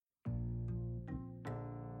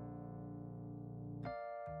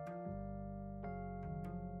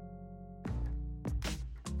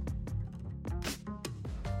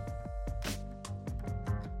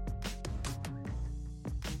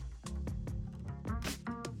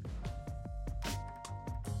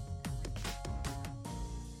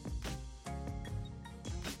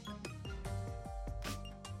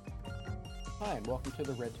Hi, and welcome to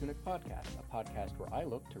the Red Tunic Podcast, a podcast where I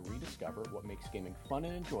look to rediscover what makes gaming fun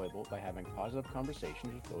and enjoyable by having positive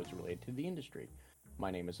conversations with those related to the industry.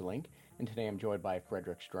 My name is Link, and today I'm joined by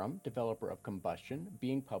Frederik Strom, developer of Combustion,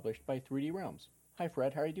 being published by 3D Realms. Hi,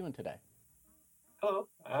 Fred. How are you doing today? Hello,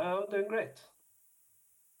 I'm doing great.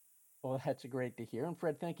 Well, that's great to hear. And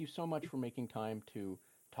Fred, thank you so much for making time to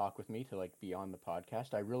talk with me, to be on the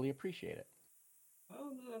podcast. I really appreciate it.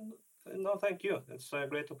 No, thank you. It's a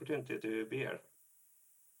great opportunity to be here.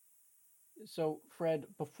 So, Fred,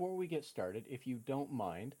 before we get started, if you don't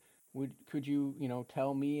mind, could you,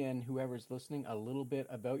 tell me and whoever's listening a little bit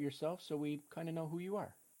about yourself so we kind of know who you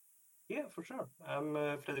are? Yeah, for sure. I'm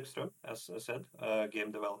Frederik Strøm, as I said, a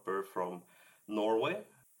game developer from Norway,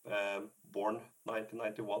 born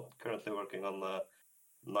 1991, currently working on a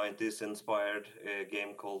 90s inspired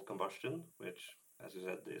game called Combustion, which, as you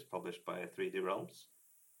said, is published by 3D Realms.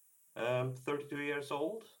 32 years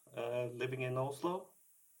old, living in Oslo,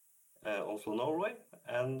 Norway,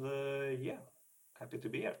 and yeah, happy to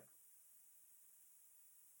be here.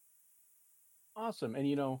 Awesome.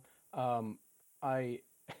 And um, I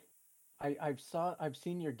I've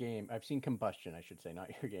seen your game. I've seen Combustion, I should say, not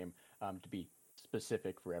your game, to be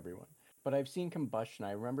specific for everyone. But I've seen Combustion.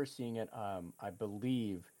 I remember seeing it, I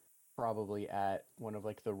believe, probably at one of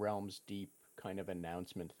the Realms Deep kind of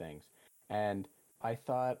announcement things. And I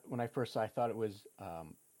thought when I first saw, I thought it was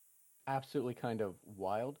absolutely kind of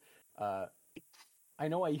wild. Uh, I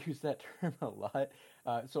know I use that term a lot,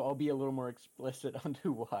 so I'll be a little more explicit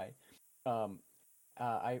onto why. Um,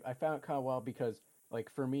 I found it kind of wild because,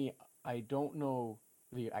 for me, I don't know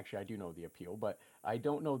actually, I do know the appeal, but I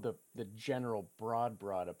don't know the general broad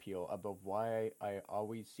appeal about why I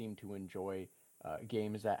always seem to enjoy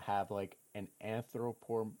games that have an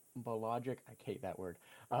anthropomorphic, I hate that word,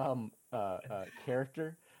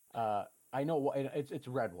 character. I know it's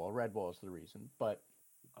Redwall. Redwall is the reason, but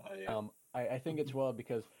Yeah. I think it's well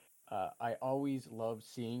because I always love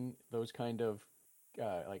seeing those kind of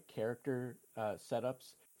character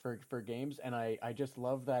setups for games, and I just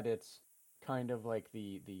love that it's kind of like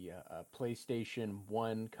the PlayStation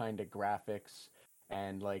One kind of graphics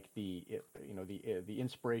and the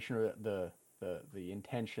inspiration or the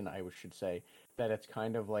intention I should say that it's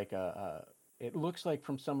kind of like a it looks like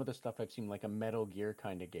from some of the stuff I've seen like a Metal Gear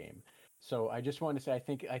kind of game. So I just wanted to say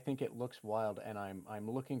I think it looks wild, and I'm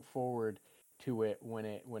looking forward to it when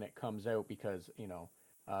it comes out because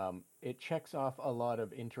it checks off a lot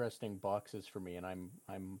of interesting boxes for me, and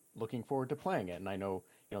I'm looking forward to playing it. And I know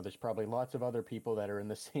there's probably lots of other people that are in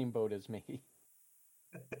the same boat as me.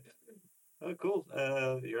 Oh, cool.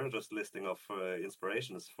 You're just listing off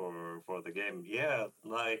inspirations for the game. Yeah,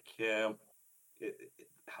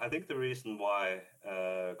 I think the reason why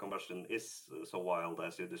Combustion is so wild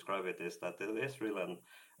as you describe it is that it is really an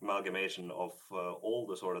amalgamation of all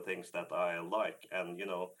the sort of things that I like, and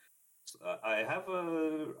I have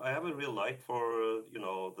a real like for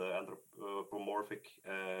the anthropomorphic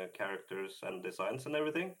characters and designs and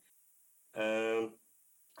everything. Um,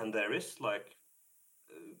 and there is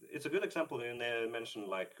it's a good example you mentioned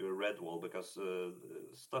like Redwall because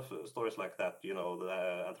stories like that, the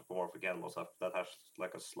anthropomorphic animals that has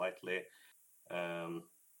like a slightly um,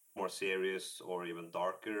 more serious or even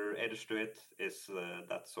darker edge to it is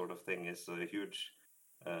that sort of thing is a huge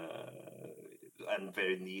and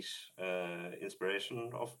very niche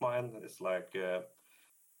inspiration of mine. It's like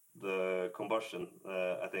the Combustion,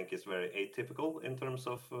 I think, is very atypical in terms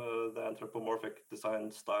of the anthropomorphic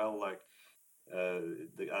design style. Like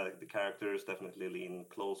the characters definitely lean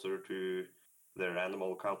closer to their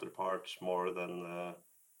animal counterparts more than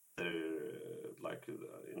their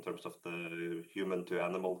in terms of the human to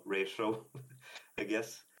animal ratio, I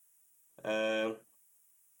guess. Um,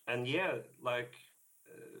 and yeah,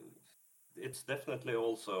 it's definitely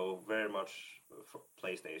also very much for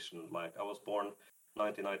PlayStation. Like I was born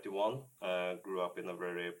 1991, grew up in a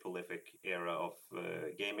very prolific era of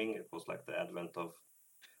gaming. It was like the advent of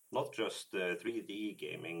not just 3D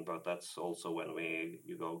gaming, but that's also when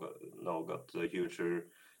got the huger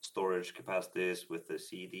storage capacities with the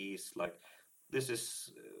CDs. Like this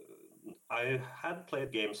is, I had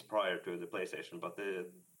played games prior to the PlayStation, but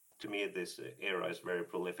to me this era is very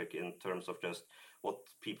prolific in terms of just what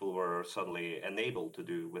people were suddenly enabled to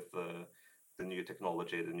do with the new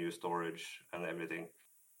technology, the new storage, and everything,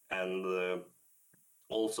 and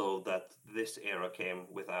also that this era came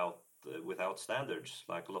without standards.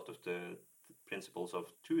 Like a lot of the principles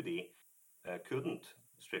of 2D couldn't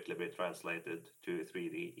strictly be translated to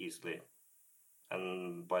 3D easily.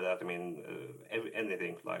 And by that I mean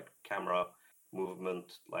anything like camera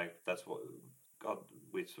movement. Like that's what God,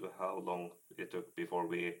 which how long it took before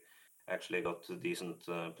we actually got to decent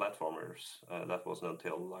platformers. That wasn't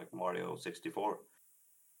until like Mario 64.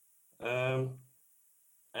 Um,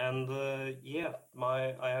 and yeah,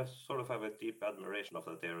 I have sort of have a deep admiration of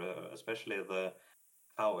that era, especially the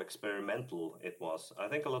how experimental it was. I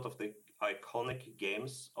think a lot of the iconic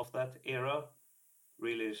games of that era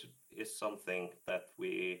really is something that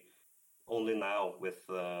we only now with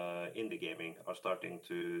indie gaming are starting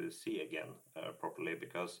to see again properly.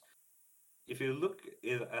 Because if you look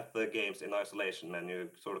at the games in isolation and you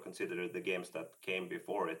sort of consider the games that came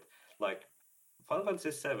before it, like Final Fantasy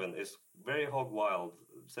VII is very hog wild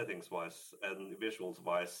settings wise and visuals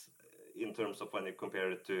wise in terms of when you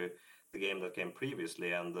compare it to the game that came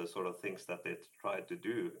previously and the sort of things that it tried to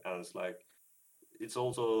do. And it's like it's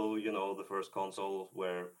also, you know, the first console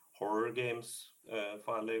where horror games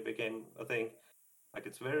finally became a thing. Like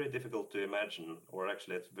it's very difficult to imagine, or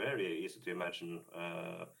actually it's very easy to imagine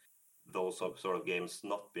those sort of games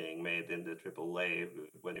not being made in the AAA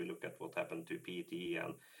when you look at what happened to PT.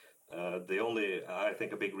 And the only, I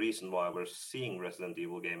think, a big reason why we're seeing Resident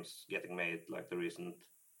Evil games getting made, like the recent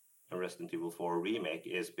Resident Evil 4 remake,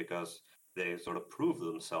 is because they sort of prove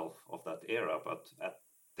themselves of that era. But at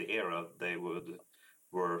the era, they were,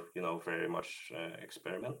 you know, very much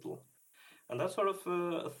experimental. And that's sort of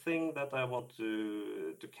a thing that I want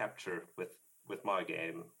to capture with my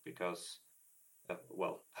game, because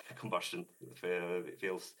well, Combustion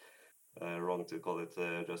feels wrong to call it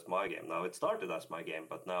just my game. Now it started as my game,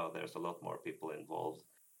 but now there's a lot more people involved.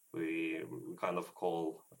 We kind of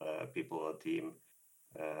call people on the team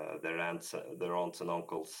their aunts and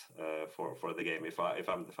uncles for the game. If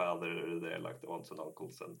I'm the father, they're like the aunts and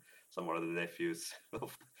uncles, and some are the nephews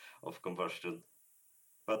of Combustion.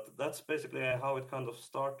 But that's basically how it kind of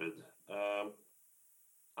started.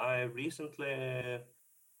 I recently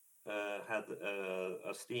had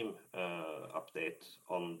a Steam update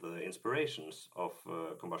on the inspirations of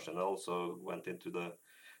Combustion. I also went into the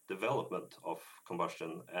development of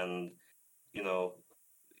Combustion, and you know,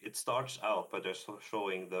 it starts out by just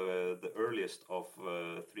showing the earliest of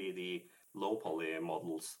 3D low poly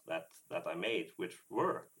models that I made, which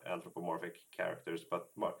were anthropomorphic characters. But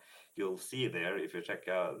you'll see there, if you check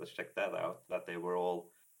that out, that they were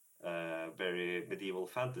all very medieval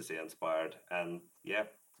fantasy inspired. And yeah,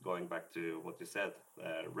 going back to what you said,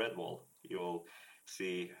 Redwall, you'll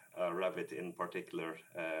see a rabbit in particular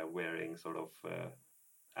wearing sort of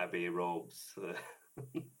abbey robes.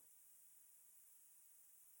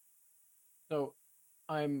 So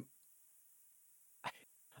I'm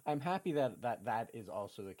I'm happy that is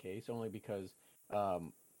also the case, only because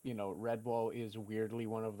you know, Redwall is weirdly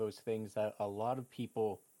one of those things that a lot of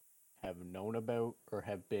people have known about or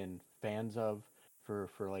have been fans of for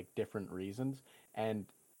like different reasons, and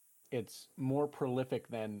it's more prolific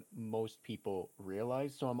than most people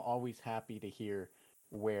realize. So I'm always happy to hear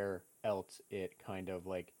where else it kind of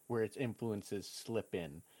like where its influences slip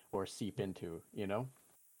in or seep into, you know?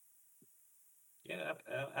 Yeah,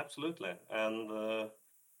 absolutely. And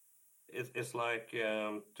it's like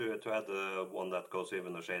to add one that goes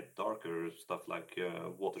even a shade darker, stuff like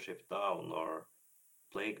Watership Down or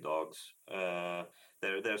Plague Dogs.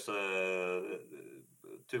 There's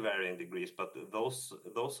to varying degrees, but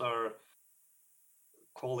those are,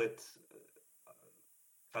 call it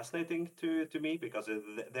fascinating to me, because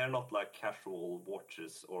they're not like casual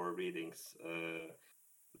watches or readings,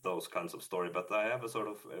 those kinds of story. But I have a sort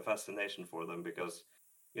of fascination for them because,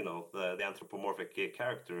 you know, the anthropomorphic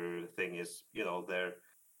character thing is, you know, they're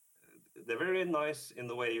very nice in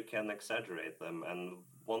the way you can exaggerate them. And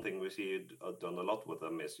one thing we see done a lot with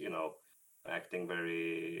them is, you know, acting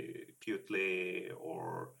very cutely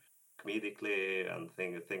or comedically and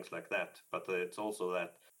things like that. But it's also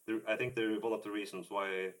that I think they're one of the reasons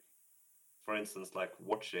why, for instance, like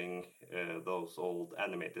watching those old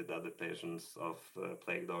animated adaptations of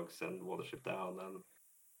Plague Dogs and Watership Down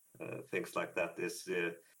and things like that is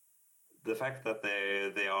the fact that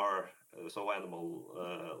they are so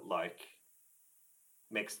animal like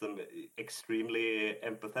makes them extremely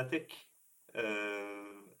empathetic.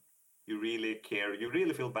 You really care. You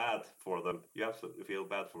really feel bad for them. You absolutely feel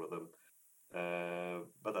bad for them.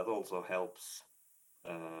 But that also helps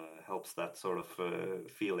that sort of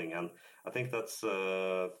feeling. And I think that's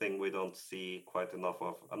a thing we don't see quite enough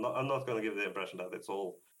of. I'm not going to give the impression that it's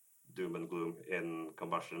all doom and gloom in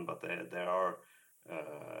Combustion, but there are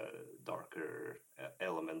darker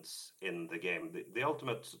elements in the game. The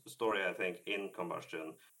ultimate story, I think, in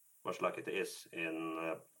Combustion, much like it is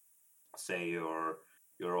in, say, your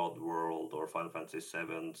Odd World or Final Fantasy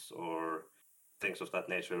VII's or things of that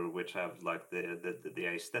nature, which have like the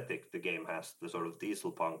aesthetic the game has, the sort of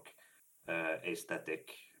diesel punk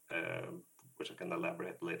aesthetic. which I can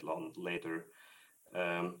elaborate later,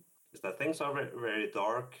 is that things are very, very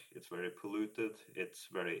dark. It's very polluted. It's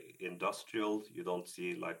very industrial. You don't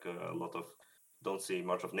see like don't see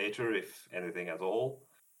much of nature, if anything at all.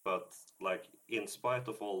 But like in spite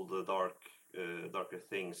of all the darker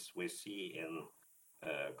things we see in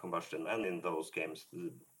Combustion and in those games,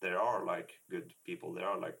 there are like good people. There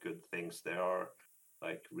are like good things. There are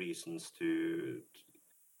like reasons to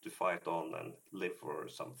fight on and live for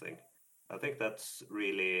something. I think that's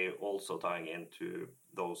really also tying into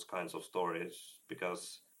those kinds of stories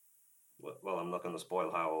because, well, I'm not going to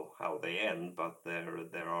spoil how they end, but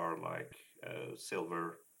there are like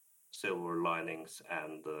silver linings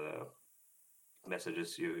and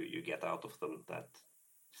messages you get out of them that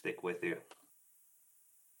stick with you.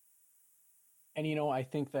 And I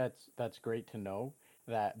think that's great to know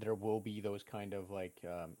that there will be those kind of like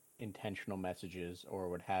intentional messages or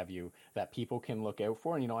what have you that people can look out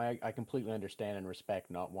for. And I completely understand and respect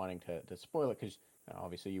not wanting to spoil it because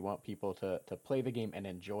obviously you want people to play the game and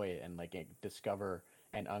enjoy it and like discover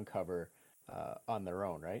and uncover on their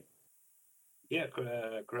own, right? Yeah,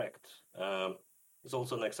 correct. It's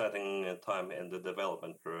also an exciting time in the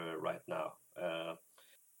development right now.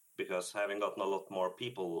 Because having gotten a lot more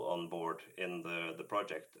people on board in the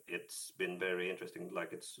project, it's been very interesting.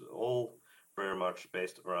 Like it's all very much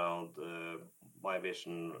based around my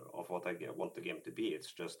vision of what I want the game to be.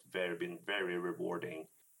 It's just been very rewarding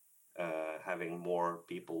having more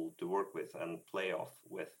people to work with and play off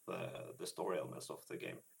with the story elements of the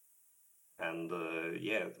game. And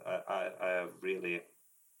yeah, I have really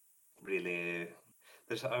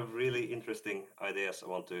there's a really interesting ideas I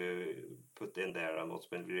want to put in there, and what's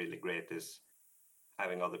been really great is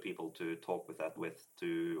having other people to talk with that with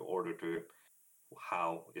to order to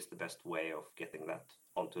how is the best way of getting that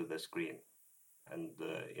onto the screen and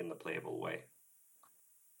in a playable way.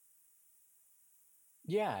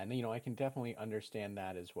 Yeah, and I can definitely understand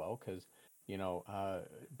that as well because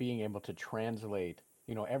being able to translate,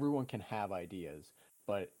 everyone can have ideas,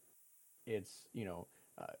 but it's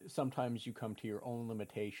sometimes you come to your own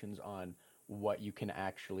limitations on what you can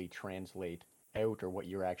actually translate out or what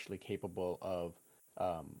you're actually capable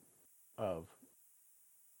um, of.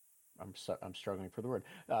 I'm struggling for the word.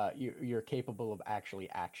 You're capable of actually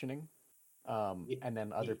actioning, and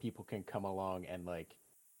then other people can come along and like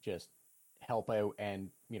just help out and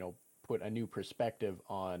put a new perspective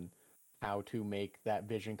on how to make that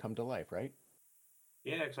vision come to life, right?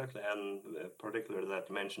 Yeah, exactly, and particularly that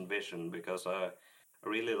you mentioned vision because I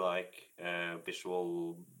really like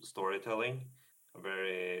visual storytelling.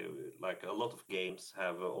 Very like a lot of games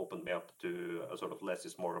have opened me up to a sort of less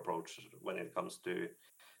is more approach when it comes to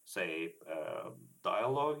say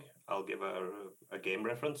dialogue. I'll give a game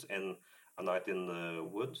reference in A Night in the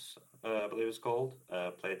Woods, I believe it's called.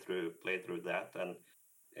 Played through that, and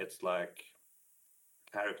it's like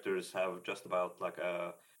characters have just about like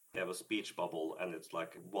they have a speech bubble, and it's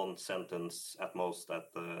like one sentence at most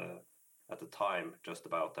at the time, just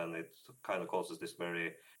about, and it kind of causes this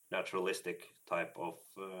very naturalistic type of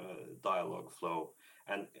dialogue flow.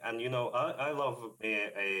 And I love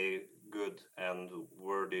a good and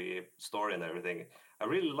wordy story and everything. I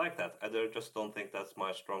really like that. Just don't think that's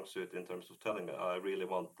my strong suit in terms of telling. I really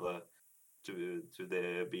want to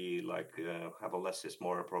be like have a less is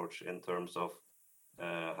more approach in terms of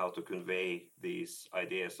how to convey these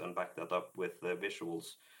ideas and back that up with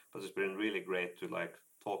visuals. But it's been really great to like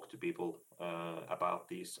talk to people about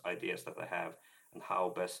these ideas that I have and how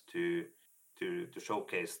best to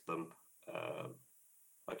showcase them.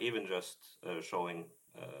 Like even just showing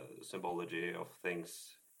symbology of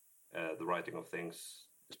things, the writing of things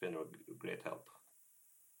has been a great help.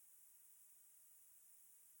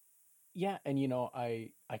 Yeah, and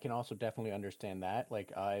I can also definitely understand that.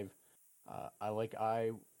 Like I'm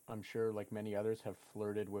sure like many others have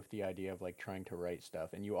flirted with the idea of like trying to write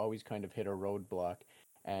stuff, and you always kind of hit a roadblock,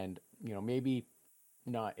 and maybe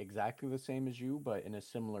not exactly the same as you, but in a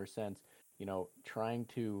similar sense,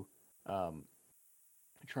 um,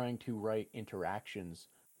 trying to write interactions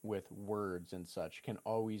with words and such can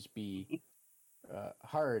always be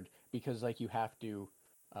hard because like you have to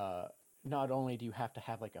uh, not only do you have to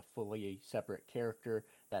have like a fully separate character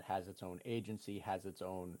that has its own agency, has its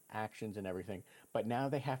own actions and everything, but now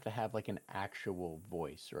they have to have like an actual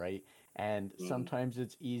voice, right? And Mm. sometimes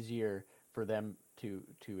it's easier for them to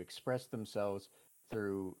express themselves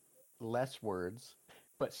through less words,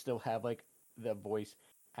 but still have like the voice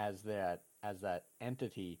as that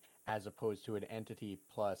entity as opposed to an entity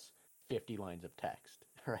plus 50 lines of text,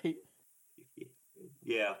 right?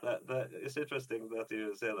 Yeah, that is interesting that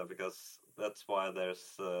you say that because that's why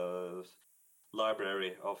there's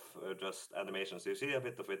library of just animations. You see a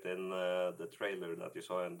bit of it in the trailer that you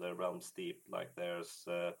saw in the Realm Steep. Like there's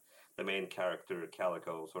the main character,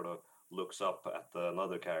 Calico, sort of looks up at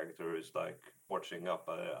another character who's like watching up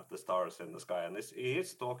at the stars in the sky. And he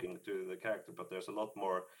is talking to the character, but there's a lot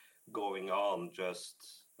more going on.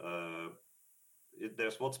 Just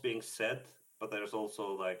there's what's being said, but there's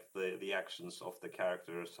also like the actions of the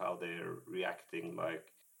characters, how they're reacting,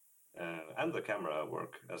 like and the camera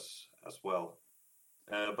work as well.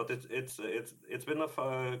 But it's been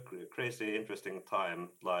a crazy interesting time.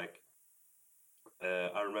 Like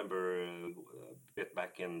I remember a bit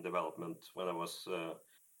back in development when I was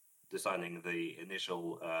designing the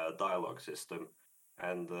initial dialogue system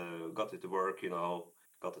and got it to work.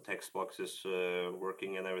 Got the text boxes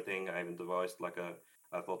working and everything. I even devised like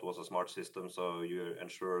I thought was a smart system, so you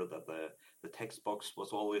ensure that the text box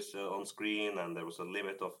was always on screen, and there was a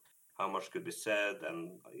limit of how much could be said,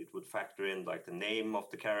 and it would factor in like the name of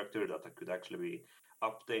the character that could actually be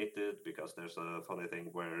updated, because there's a funny thing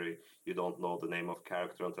where you don't know the name of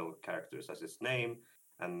character until the character says its name,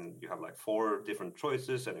 and you have like 4 different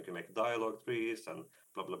choices, and you can make dialogue trees and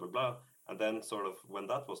blah blah blah blah. And then sort of when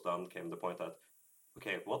that was done came the point that,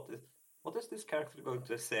 okay, what is this character going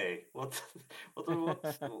to say? What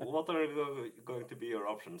are going to be your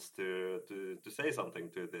options to say something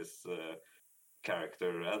to this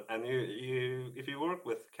character? And you if you work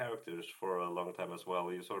with characters for a long time as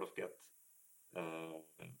well, you sort of get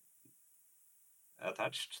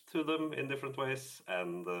attached to them in different ways,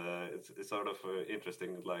 and it's sort of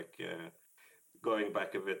interesting, like going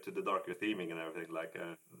back a bit to the darker theming and everything.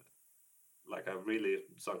 Like I really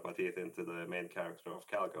sunk my teeth into the main character of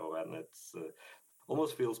Calico, and it's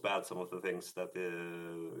almost feels bad, some of the things that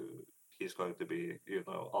he's going to be,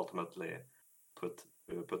 ultimately put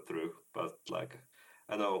through. But like,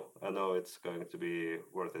 I know it's going to be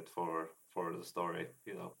worth it for the story.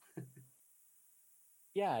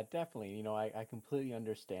 Yeah, definitely. I completely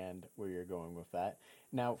understand where you're going with that.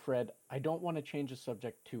 Now, Fred, I don't want to change the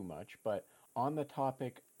subject too much, but on the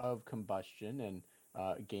topic of combustion and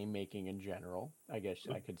game making in general, I guess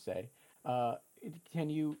I could say, uh, can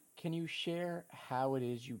you share how it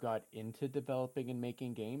is you got into developing and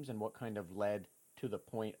making games, and what kind of led to the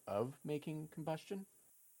point of making combustion?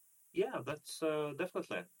 Yeah, that's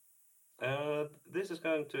definitely. This is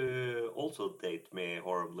going to also date me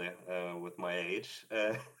horribly with my age,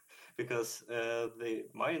 because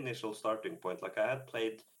my initial starting point, like I had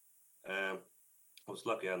played, I was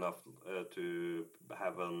lucky enough to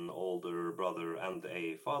have an older brother and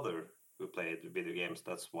a father who played video games.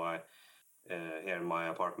 That's why here in my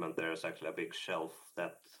apartment there's actually a big shelf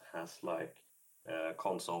that has like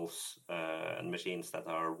consoles and machines that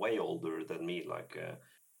are way older than me. Like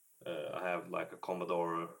I have like a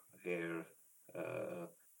Commodore here,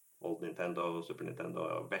 old Nintendo, Super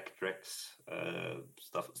Nintendo, Vectrex,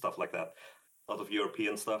 stuff like that. A lot of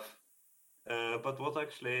European stuff. But what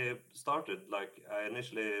actually started, like I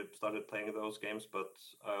initially started playing those games, but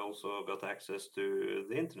I also got access to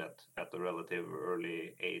the internet at a relative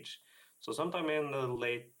early age. So sometime in the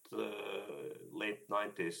late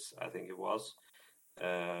 90s, I think it was,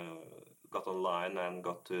 uh, got online and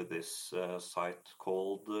got to this site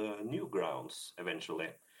called Newgrounds eventually.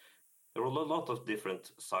 There were a lot of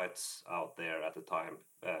different sites out there at the time,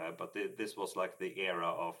 but this was like the era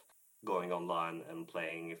of going online and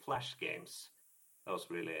playing Flash games. That was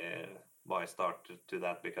really my start to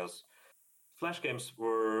that, because Flash games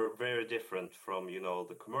were very different from,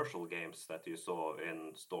 the commercial games that you saw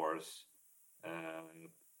in stores.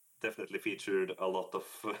 Definitely featured a lot of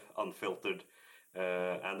unfiltered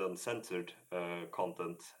and uncensored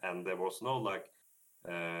content, and there was no like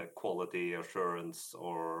quality assurance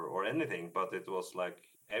or anything, but it was like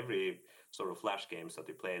every sort of Flash games that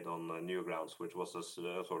you played on Newgrounds, which was a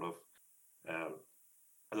sort of um,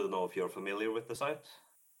 I don't know if you're familiar with the site.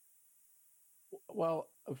 Well,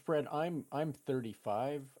 Fred, I'm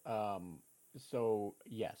 35, so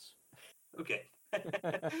yes. Okay.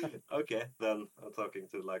 Okay, then I'm talking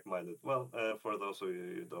to like-minded. Well, for those of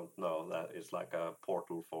you who don't know, that is like a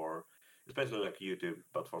portal for, especially like YouTube,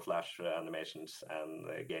 but for Flash animations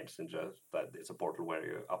and games in just that it's a portal where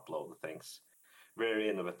you upload things. Very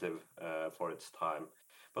innovative for its time.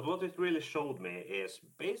 But what it really showed me is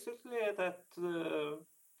basically that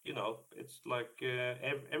it's like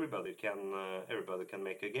everybody can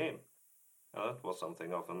make a game. That was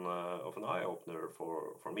something of an eye opener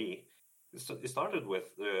for me. It started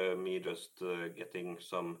with me just getting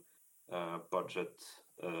some budget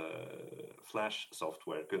Flash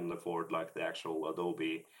software. Couldn't afford like the actual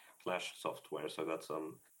Adobe Flash software, so I got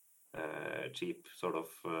some cheap sort of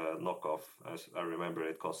knockoff. As I remember,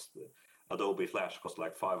 it cost Adobe Flash cost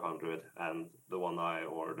like 500, and the one I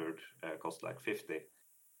ordered cost like 50.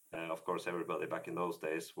 Of course, everybody back in those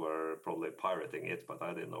days were probably pirating it, but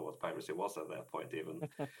I didn't know what piracy was at that point even.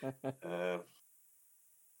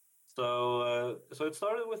 So it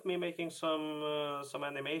started with me making some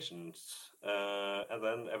animations, and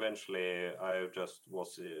then eventually I just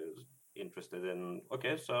was interested in,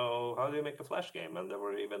 okay, so how do you make a Flash game? And there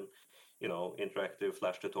were even, interactive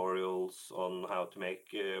Flash tutorials on how to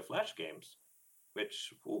make Flash games,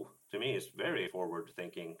 which to me is very forward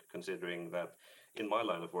thinking, considering that in my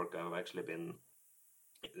line of work I've actually been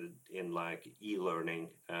in like e-learning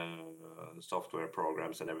software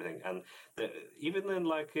programs and everything, and even in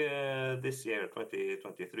like this year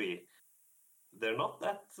 2023, they're not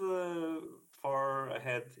that far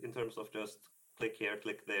ahead in terms of just click here,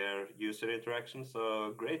 click there, user interaction.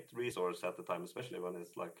 So great resource at the time, especially when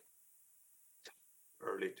it's like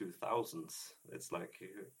early 2000s. It's like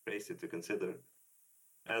crazy to consider.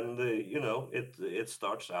 And it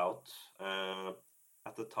starts out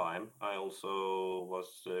at the time. I also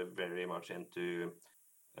was very much into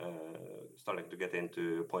starting to get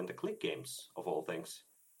into point-and-click games, of all things.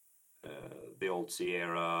 The old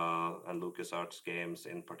Sierra and LucasArts games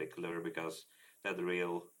in particular, because they had the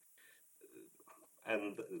real,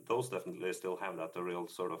 and those definitely still have that, the real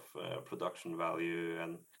sort of production value,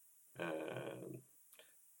 and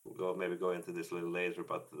we'll maybe go into this a little later,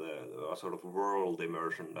 but a sort of world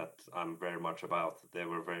immersion that I'm very much about. They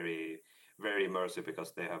were very, very immersive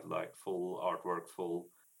because they have like full artwork, full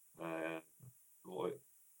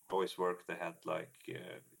voice work. They had like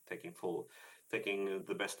taking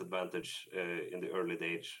the best advantage in the early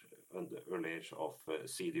age of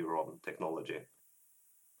CD-ROM technology.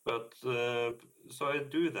 But so I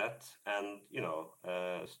do that, and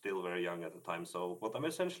still very young at the time. So what I'm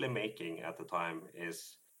essentially making at the time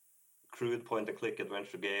is crude point-and-click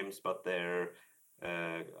adventure games, but they're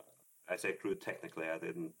I say crude technically. I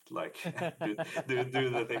didn't like do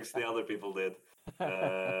the things the other people did,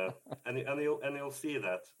 and you'll see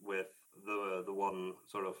that with the one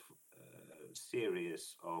sort of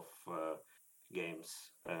series of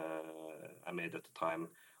games I made at the time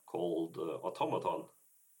called Automaton.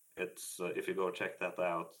 It's if you go check that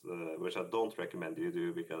out, which I don't recommend you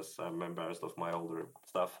do because I'm embarrassed of my older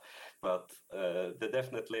stuff, but they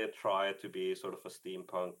definitely try to be sort of a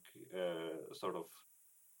steampunk sort of.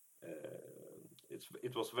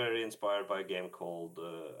 It was very inspired by a game called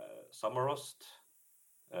Summerrust,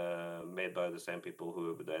 made by the same people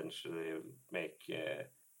who would eventually make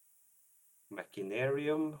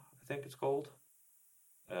Machinarium, I think it's called.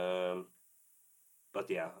 But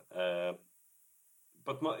yeah.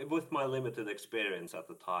 But with my limited experience at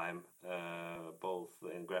the time, both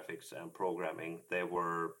in graphics and programming, they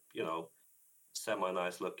were,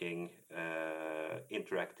 semi-nice looking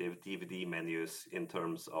interactive DVD menus in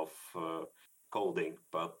terms of coding.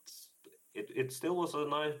 But it still was a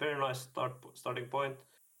very nice starting point.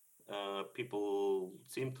 People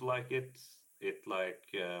seemed to like it. It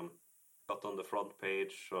got on the front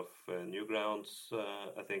page of Newgrounds.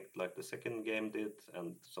 I think like the second game did,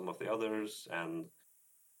 and some of the others, and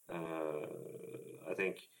I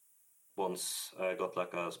think once I got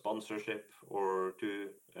like a sponsorship or two,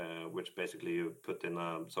 which basically you put in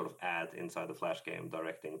a sort of ad inside the Flash game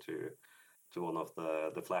directing to one of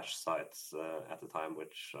the Flash sites at the time,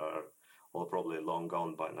 which are all probably long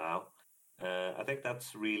gone by now. I think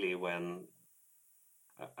that's really when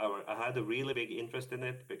I had a really big interest in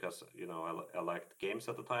it, because I liked games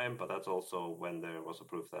at the time, but that's also when there was a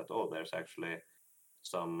proof that there's actually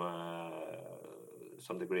some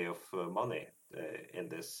degree of money in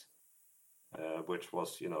this, which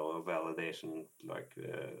was a validation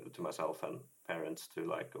to myself and parents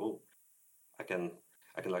to I can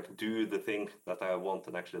like do the thing that I want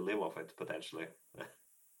and actually live off it potentially.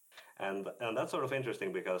 and that's sort of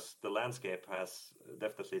interesting because the landscape has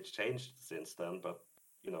definitely changed since then, but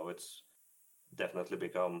it's definitely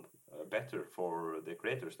become better for the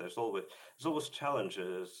creators. There's always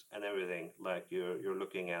challenges and everything. Like you're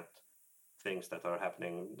looking at things that are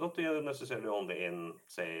happening, not necessarily only in,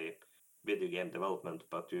 say, video game development,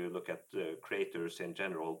 but you look at creators in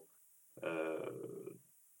general.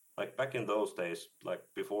 Like back in those days, like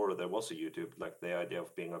before there was a YouTube, like the idea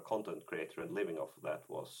of being a content creator and living off of that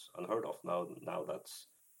was unheard of. Now that's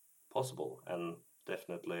possible, and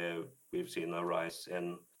definitely we've seen a rise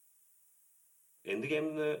in the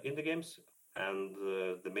games and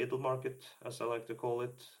the middle market, as I like to call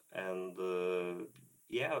it. And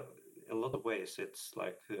in a lot of ways, it's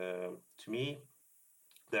like to me,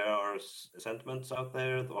 there are sentiments out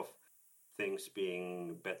there of things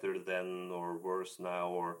being better then or worse now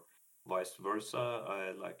or vice versa.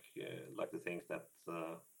 I like to think that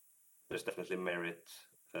there's definitely merit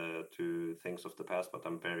to things of the past, but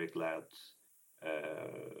I'm very glad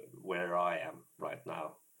where I am right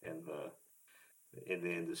now in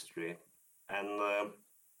the industry. And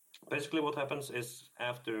basically, what happens is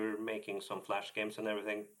after making some Flash games and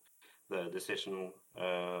everything, the decision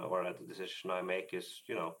the decision I make is,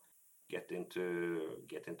 get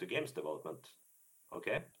into games development.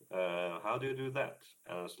 Okay, how do you do that?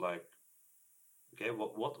 And it's like, okay,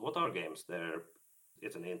 what are games?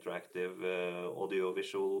 It's an interactive audio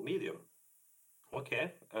visual medium.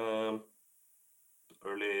 Okay,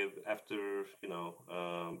 early after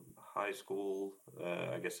high school,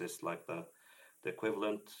 I guess it's like the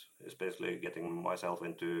equivalent is basically getting myself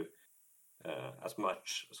into as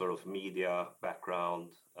much sort of media background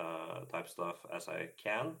type stuff as I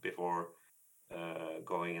can before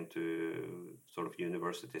going into sort of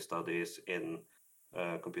university studies in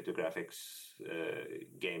computer graphics,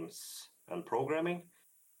 games, and programming,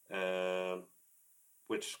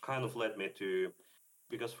 which kind of led me to,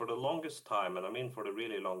 because for the longest time, and I mean for the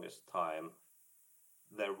really longest time,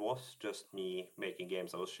 there was just me making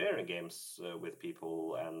games. I was sharing games with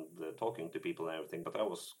people and talking to people and everything, but I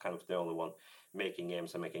was kind of the only one making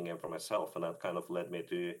games and making games for myself, and that kind of led me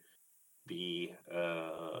to be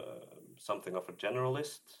something of a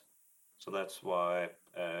generalist. So that's why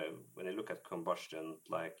when you look at Combustion,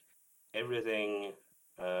 like everything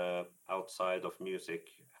outside of music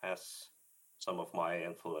has some of my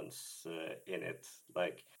influence in it.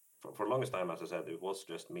 Like for the longest time, as I said, it was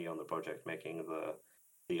just me on the project making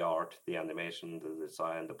the art, the animation, the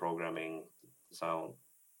design, the programming, the sound,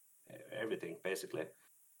 everything basically.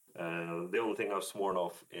 The only thing I've sworn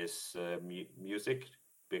off is music,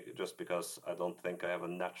 just because I don't think I have a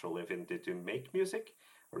natural affinity to make music.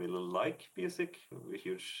 I really like music. I'm a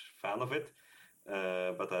huge fan of it.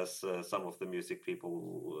 But as some of the music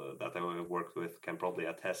people that I worked with can probably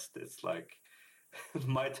attest, it's like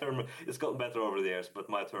my term, it's gotten better over the years, but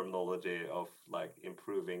my terminology of like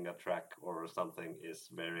improving a track or something is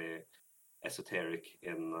very esoteric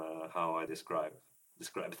in how I describe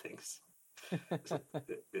things.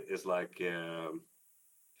 It's like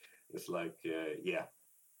yeah.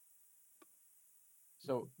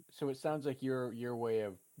 So it sounds like your way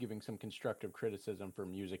of giving some constructive criticism for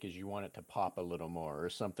music is you want it to pop a little more or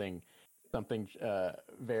something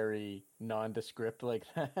very nondescript like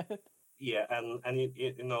that. Yeah, and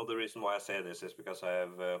you know the reason why I say this is because I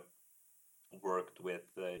have worked with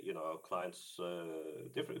clients,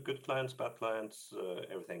 different good clients, bad clients,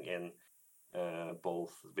 everything in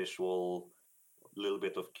both visual, little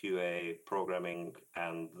bit of QA programming,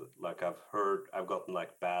 and like I've gotten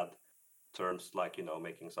like bad terms, like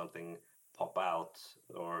making something pop out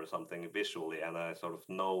or something visually, and I sort of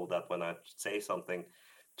know that when I say something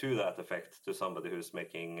to that effect to somebody who's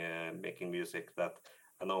making music, that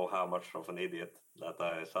I know how much of an idiot that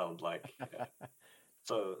I sound like.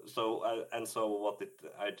 So what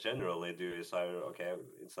I generally do is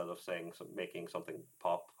instead of making something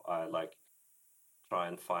pop, I like try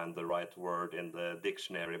and find the right word in the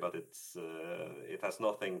dictionary, but it has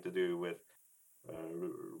nothing to do with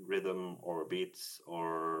rhythm or beats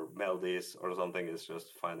or melodies or something. It's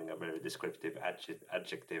just finding a very descriptive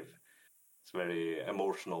adjective. It's very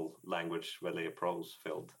emotional language, really a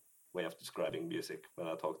prose-filled way of describing music when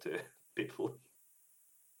I talk to people.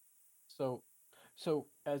 So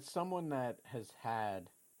as someone that has had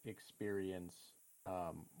experience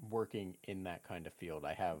working in that kind of field,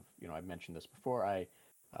 I have, I've mentioned this before.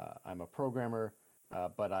 I'm a programmer,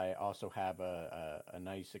 but I also have a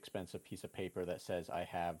nice expensive piece of paper that says I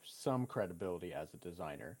have some credibility as a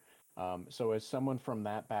designer. So as someone from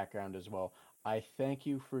that background as well, I thank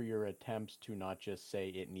you for your attempts to not just say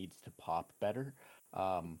it needs to pop better,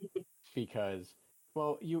 um, because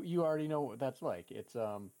well, you already know what that's like. It's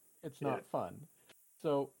Yeah. not fun.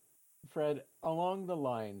 So, Fred, along the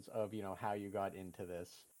lines of, how you got into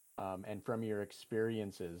this, and from your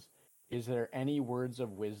experiences, is there any words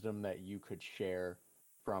of wisdom that you could share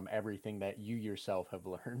from everything that you yourself have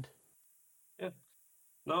learned? Yeah.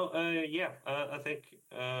 No, I think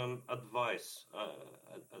advice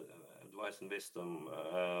and wisdom.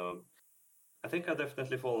 I think I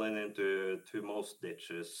definitely fallen into most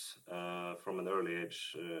ditches from an early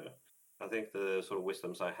age. I think the sort of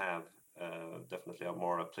wisdoms I have definitely are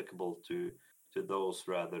more applicable to those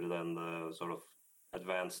rather than the sort of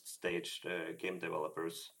advanced stage game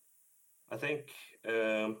developers. I think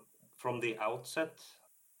from the outset,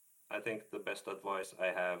 I think the best advice I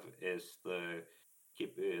have is the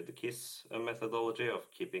KISS methodology of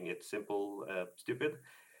keeping it simple, stupid,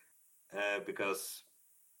 because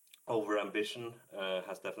over ambition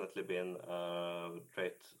has definitely been a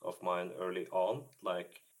trait of mine early on.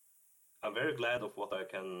 Like, I'm very glad of what I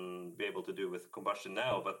can be able to do with Combustion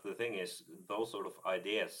now, but the thing is, those sort of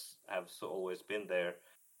ideas have always been there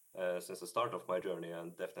since the start of my journey,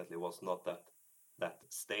 and definitely was not that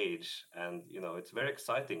stage. And it's very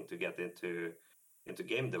exciting to get into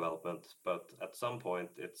game development, but at some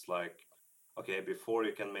point, it's like, okay, before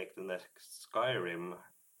you can make the next Skyrim,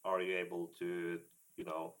 are you able to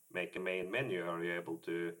make a main menu? Are you able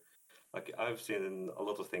to, like, I've seen a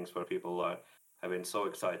lot of things where people have been so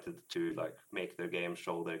excited to like make their game,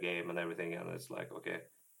 show their game and everything, and it's like, okay,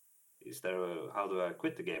 how do I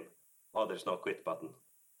quit the game? Oh, there's no quit button.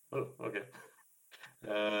 Oh, okay.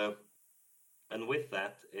 uh, and with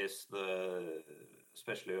that is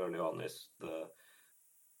especially early on, is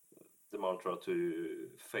the mantra to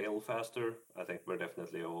fail faster. I think we're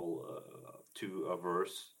definitely all too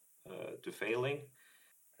averse to failing.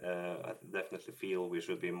 I definitely feel we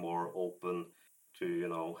should be more open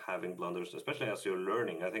to having blunders, especially as you're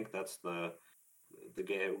learning. I think that's the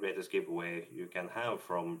greatest giveaway you can have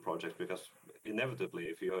from projects, because inevitably,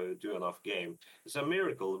 if you do enough game, it's a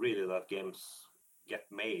miracle really that games get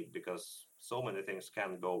made, because so many things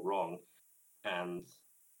can go wrong. And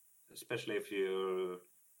especially if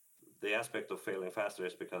the aspect of failing faster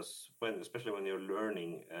is because especially when you're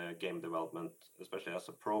learning game development, especially as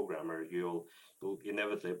a programmer, you'll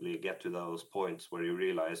inevitably get to those points where you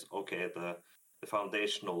realize, okay, the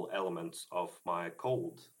foundational elements of my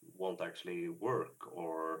code won't actually work,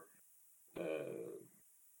 or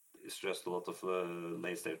it's just a lot of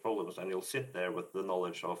late stage problems, and you'll sit there with the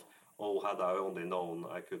knowledge of, oh, had I only known,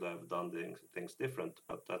 I could have done things different.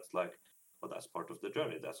 But that's like, well, that's part of the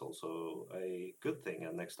journey. That's also a good thing,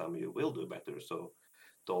 and next time you will do better. So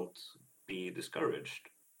don't be discouraged.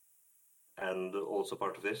 And also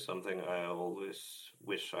part of this, something I always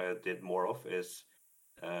wish I did more of, is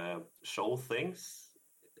show things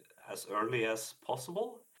as early as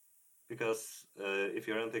possible. Because if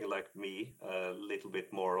you're anything like me, a little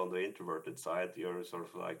bit more on the introverted side, you're sort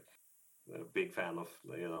of like a big fan of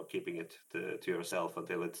keeping it to yourself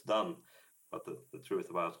until it's done. But the truth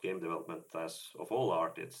about game development, as of all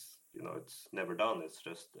art, it's never done. It's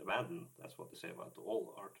just abandoned. That's what they say about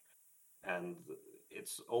all art. And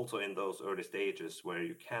it's also in those early stages where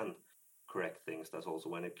you can correct things. That's also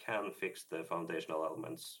when you can fix the foundational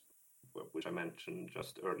elements, which I mentioned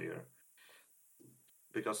just earlier.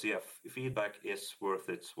 Because feedback is worth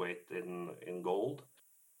its weight in gold.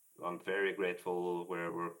 I'm very grateful where I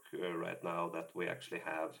work right now that we actually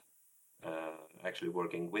have actually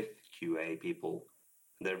working with QA people.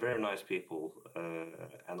 They're very nice people,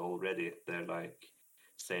 and already they're like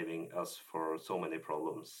saving us for so many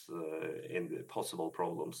problems, possible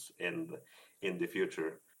problems in the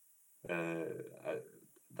future.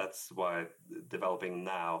 That's why developing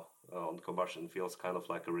now on Combustion feels kind of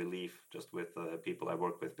like a relief, just with the people I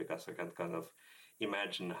work with, because I can kind of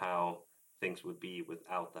imagine how things would be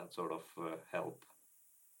without that sort of help.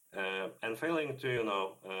 And failing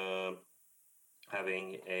to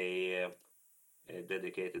having a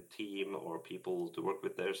dedicated team or people to work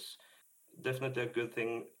with, there's definitely a good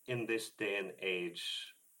thing in this day and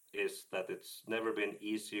age, is that it's never been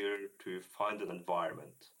easier to find an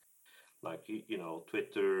environment. Like,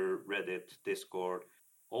 Twitter, Reddit, Discord,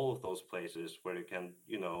 all of those places where you can,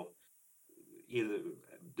 either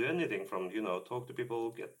do anything from, talk to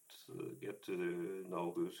people, get to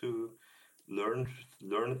know who's who,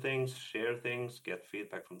 learn things, share things, get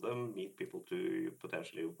feedback from them, meet people to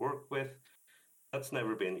potentially work with. That's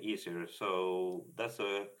never been easier. So that's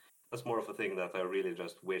more of a thing that I really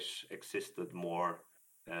just wish existed more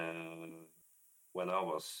when I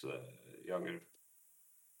was younger.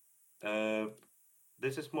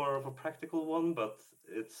 This is more of a practical one, but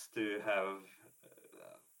it's to have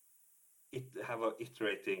a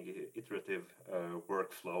iterative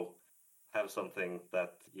workflow. Have something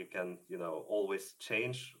that you can always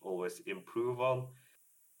change, always improve on,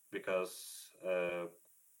 because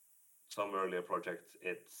some earlier projects,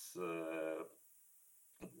 it's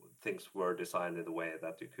things were designed in a way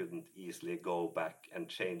that you couldn't easily go back and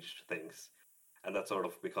change things. And that sort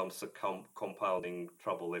of becomes a compounding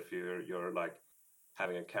trouble if you're like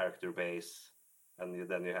having a character base, and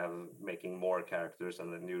then you have making more characters,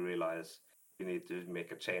 and then you realize you need to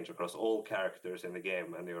make a change across all characters in the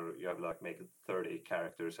game, and you have like make 30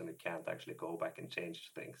 characters, and you can't actually go back and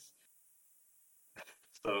change things.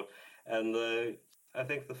 So, and I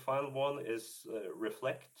think the final one is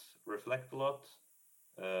reflect a lot.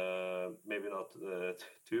 Maybe not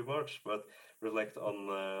too much, but reflect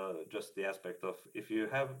on just the aspect of, if you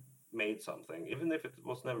have made something, even if it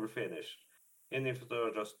was never finished, And if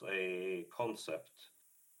they're just a concept,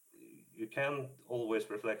 you can always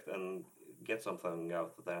reflect and get something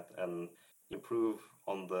out of that and improve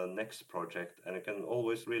on the next project. And you can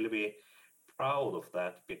always really be proud of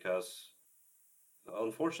that, because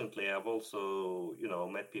unfortunately I've also,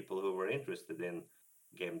 met people who were interested in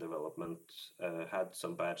game development, had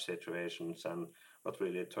some bad situations, and got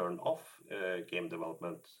really turned off game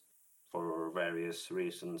development for various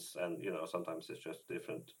reasons. And sometimes it's just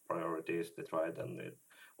different priorities they tried and it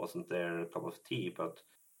wasn't their cup of tea. But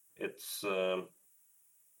it's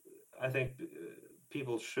I think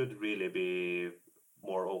people should really be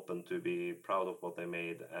more open to be proud of what they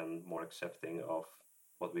made and more accepting of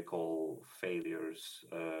what we call failures,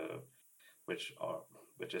 which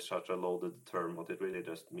is such a loaded term. What it really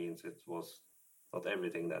just means, it was not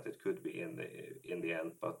everything that it could be in the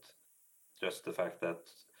end, but just the fact that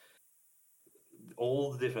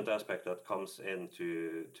all the different aspects that comes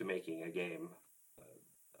into making a game.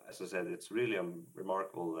 As I said, it's really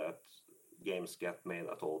remarkable that games get made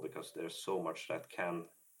at all, because there's so much that can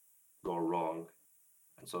go wrong.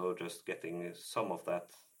 And so just getting some of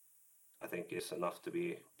that, I think, is enough to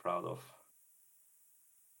be proud of.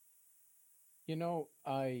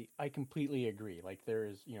 I completely agree. Like there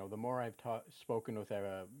is, the more I've spoken with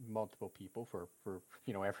multiple people for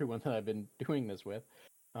everyone that I've been doing this with,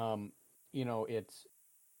 um, it's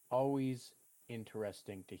always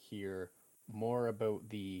interesting to hear more about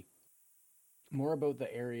the more about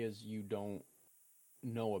the areas you don't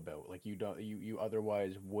know about, like you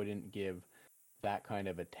otherwise wouldn't give that kind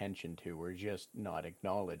of attention to, or just not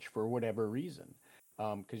acknowledge for whatever reason.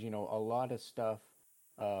 Because a lot of stuff,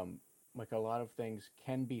 um, like a lot of things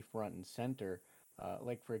can be front and center.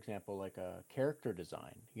 Like for example, like a character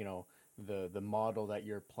design. The model that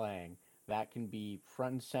you're playing, that can be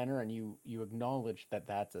front and center, and you acknowledge that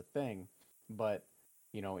that's a thing. But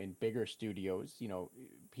in bigger studios,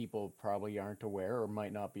 people probably aren't aware or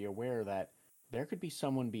might not be aware that there could be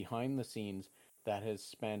someone behind the scenes that has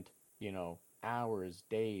spent, hours,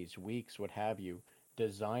 days, weeks, what have you,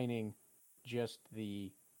 designing just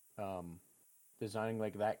the um, designing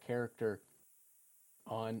like that character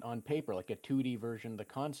on paper, like a 2D version, the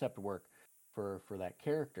concept work for that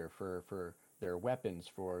character, for their weapons,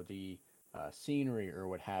 for the scenery or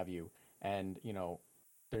what have you. And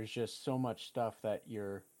there's just so much stuff that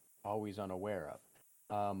you're always unaware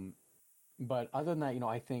of. But other than that,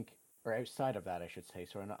 I think, or outside of that, I should say,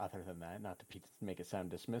 sorry, not other than that, not to make it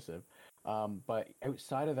sound dismissive, but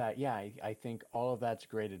outside of that, yeah, I think all of that's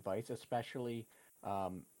great advice,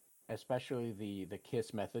 um, especially the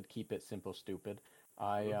KISS method, keep it simple, stupid.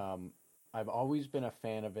 I Mm-hmm. I've always been a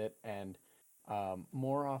fan of it, and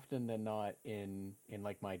more often than not, in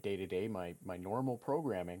like my day to day, my normal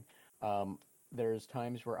programming, um, there's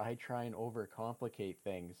times where I try and overcomplicate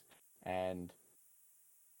things, and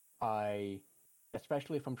I,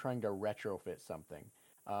 especially if I'm trying to retrofit something,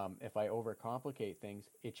 if I overcomplicate things,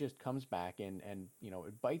 it just comes back and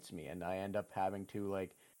it bites me, and I end up having to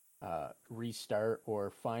like restart or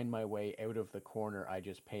find my way out of the corner I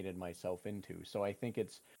just painted myself into. So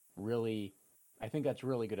really, I think that's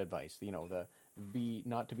really good advice. The be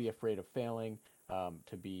not to be afraid of failing,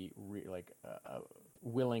 to be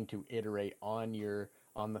willing to iterate on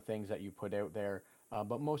the things that you put out there.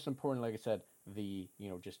 But most important, like I said,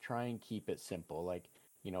 just try and keep it simple. Like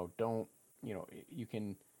don't you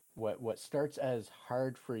can what starts as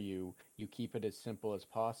hard for you, you keep it as simple as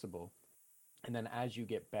possible, and then as you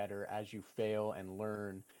get better, as you fail and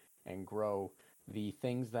learn and grow, the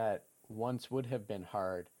things that once would have been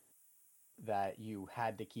hard, that you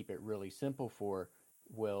had to keep it really simple for,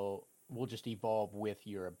 will just evolve with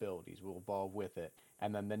your abilities, will evolve with it.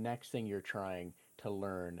 And then the next thing you're trying to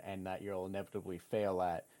learn and that you'll inevitably fail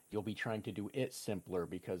at, you'll be trying to do it simpler,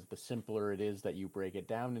 because the simpler it is that you break it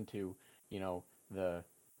down into, the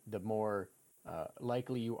more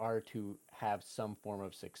likely you are to have some form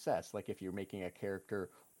of success. Like if you're making a character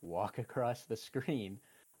walk across the screen,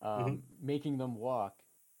 Mm-hmm. making them walk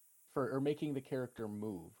or making the character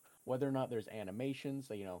move, whether or not there's animations,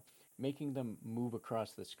 making them move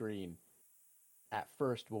across the screen at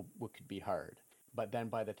first will could be hard, but then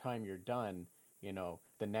by the time you're done,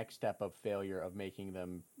 the next step of failure of making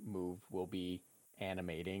them move will be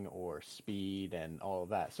animating or speed and all of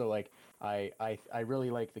that. So like I really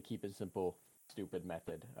like the keep it simple stupid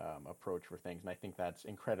method approach for things, and I think that's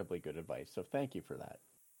incredibly good advice, so thank you for that.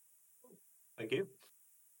 Thank you.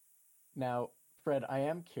 Now, Fred, I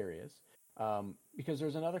am curious, because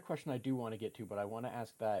there's another question I do want to get to, but I want to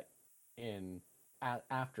ask that in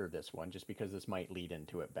after this one, just because this might lead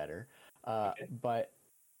into it better. Okay. But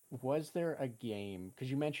was there a game?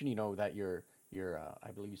 Because you mentioned, that you're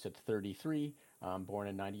I believe you said 33, born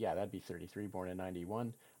in 90. Yeah, that'd be 33, born in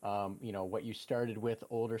 91. What you started with,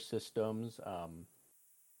 older systems.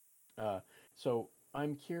 Uh, so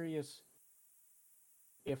I'm curious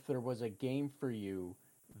if there was a game for you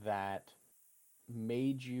that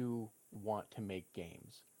made you want to make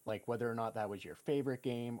games, like whether or not that was your favorite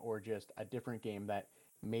game or just a different game that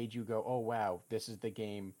made you go, oh wow, this is the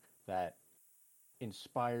game that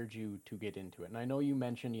inspired you to get into it. And I know you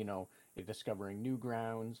mentioned, discovering new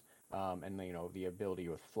grounds, and the ability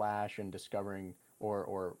with Flash and discovering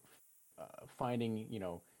or finding,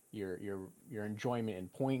 your enjoyment in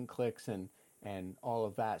point and clicks and all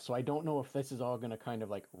of that. So I don't know if this is all going to kind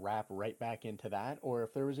of like wrap right back into that, or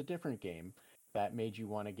if there was a different game that made you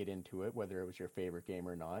want to get into it, whether it was your favorite game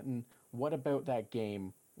or not. And what about that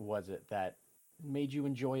game was it that made you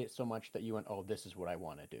enjoy it so much that you went, oh, this is what I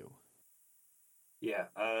want to do? Yeah,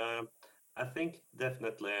 I think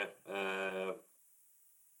definitely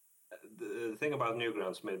the thing about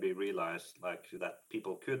Newgrounds made me realize like that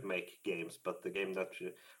people could make games, but the game that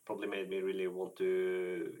probably made me really want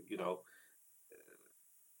to,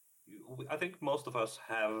 I think most of us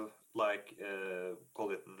have like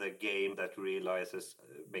call it the game that realizes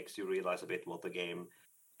makes you realize a bit what the game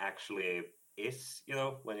actually is.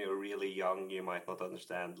 When you're really young, you might not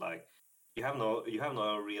understand like you have no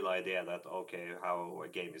real idea that okay how a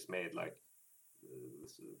game is made like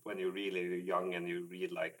when you're really young and you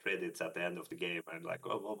read like credits at the end of the game and like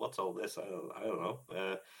well, what's all this I don't know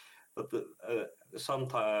but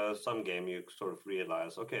some game you sort of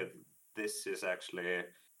realize okay this is actually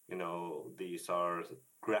these are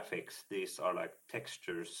graphics, these are like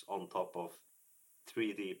textures on top of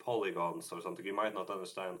 3D polygons or something. You might not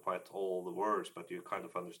understand quite all the words, but you kind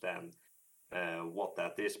of understand what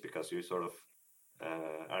that is because you sort of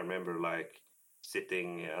I remember like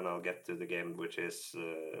sitting and I'll get to the game which is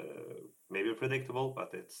maybe predictable,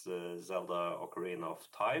 but it's Zelda Ocarina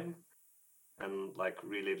of Time, and like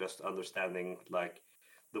really just understanding like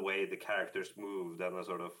the way the characters moved, and I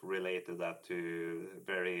sort of related that to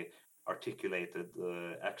very articulated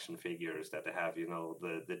action figures that they have,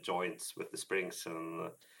 the joints with the springs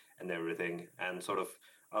and everything, and sort of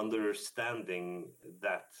understanding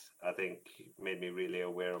that I think made me really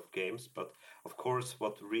aware of games. But of course,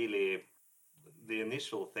 what really the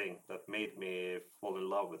initial thing that made me fall in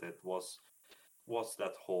love with it was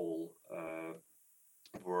that whole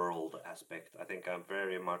world aspect. I think I'm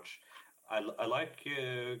very much. I like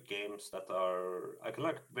games that are. I can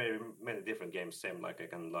like very many different games. Same like I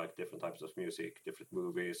can like different types of music, different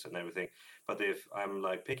movies, and everything. But if I'm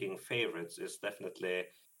like picking favorites, it's definitely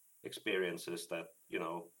experiences that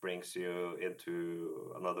brings you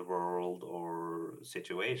into another world or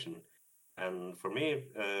situation. And for me,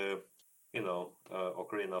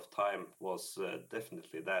 Ocarina of Time was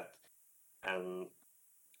definitely that, and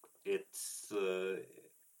it's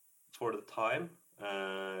for the time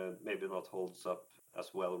maybe not holds up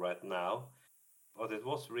as well right now, but it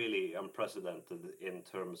was really unprecedented in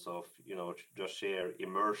terms of just sheer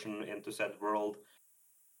immersion into said world.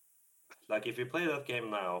 Like if you play that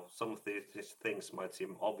game now, some of these things might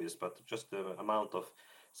seem obvious, but just the amount of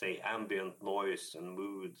say ambient noise and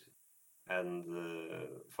mood and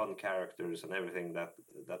fun characters and everything that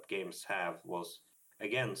games have was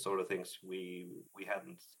again sort of things we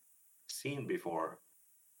hadn't seen before.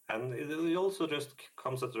 And it also just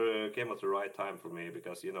came at the right time for me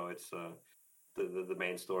because it's the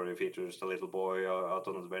main story features a little boy out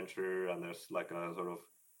on adventure, and there's like a sort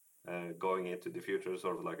of going into the future,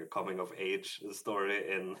 sort of like a coming of age story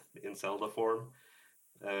in Zelda form,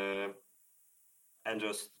 uh, and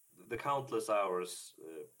just the countless hours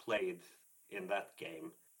played in that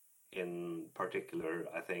game in particular,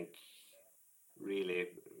 I think really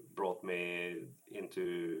brought me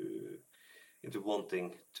into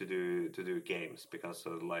wanting to do games because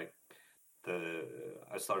like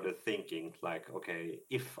I started thinking like okay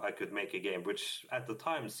if I could make a game, which at the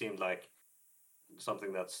time seemed like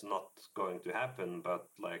something that's not going to happen, but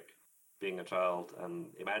like being a child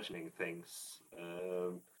and imagining things,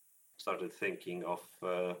 started thinking of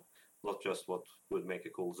not just what would make a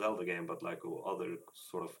cool Zelda game, but like other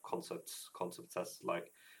sort of concepts as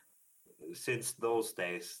like since those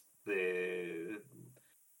days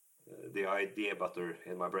the idea butter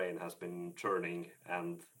in my brain has been churning,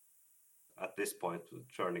 and at this point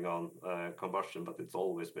churning on Combustion, but it's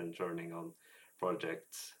always been churning on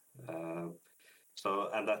projects.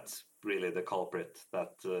 And that's really the culprit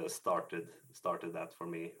that started that for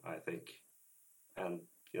me, I think. And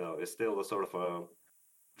it's still a sort of a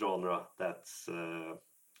genre that's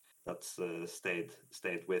stayed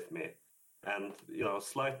with me. And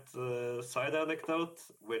slight side anecdote,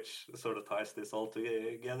 which sort of ties this all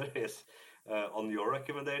together, is on your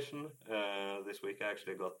recommendation. This week I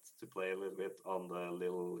actually got to play a little bit on the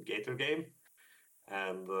little Gator game,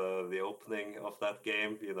 and the opening of that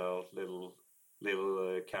game, little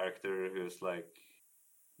character who's like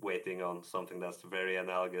waiting on something that's very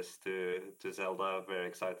analogous to Zelda. Very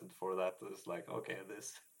excited for that. It's like, okay,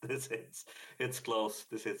 this it's close.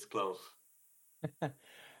 This hits close.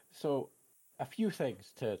 So, a few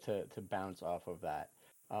things to bounce off of that.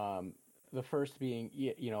 Um, the first being,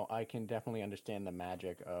 I can definitely understand the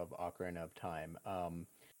magic of Ocarina of Time.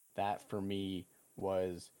 That for me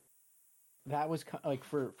was that was like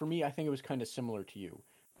for me, I think it was kind of similar to you.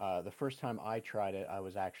 The first time I tried it, I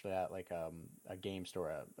was actually at like a game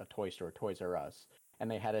store, a toy store, Toys R Us, and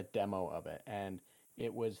they had a demo of it, and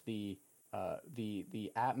it was the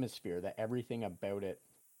atmosphere, that everything about it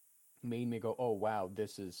made me go, oh wow,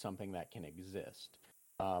 this is something that can exist.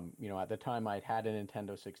 At the time I'd had a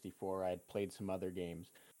Nintendo 64, I'd played some other games,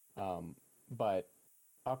 but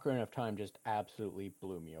Ocarina of Time just absolutely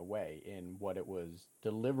blew me away in what it was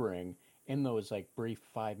delivering in those like brief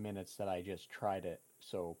 5 minutes that I just tried it.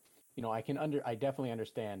 So, I definitely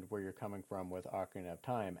understand where you're coming from with Ocarina of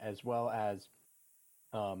Time, as well as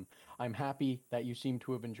um, I'm happy that you seem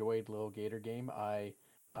to have enjoyed Little Gator Game.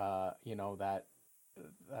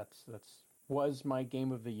 That's was my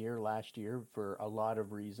game of the year last year for a lot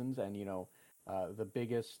of reasons, and the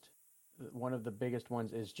biggest one of the biggest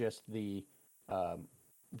ones is just um,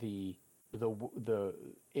 the the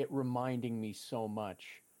it reminding me so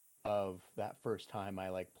much of that first time I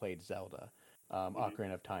like played Zelda, Mm-hmm.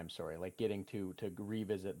 Ocarina of Time. Sorry, like getting to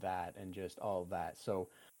revisit that and just all of that. So,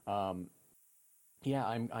 um, yeah,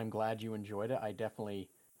 I'm glad you enjoyed it. I definitely,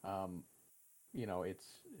 um,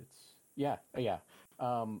 it's yeah, yeah.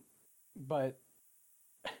 Um, but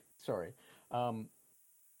sorry, um,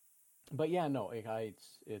 but yeah, no,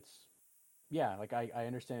 it's yeah, like I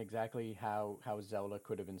understand exactly how Zelda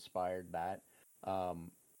could have inspired that.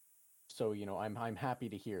 Um, so I'm happy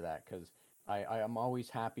to hear that, because I am always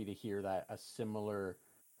happy to hear that a similar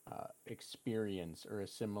experience or a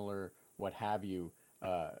similar what have you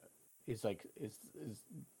uh, is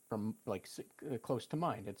from like close to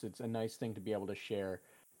mind. It's a nice thing to be able to share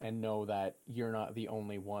and know that you're not the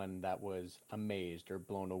only one that was amazed or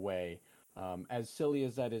blown away. As silly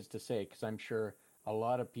as that is to say, because I'm sure a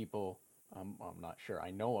lot of people, I'm not sure,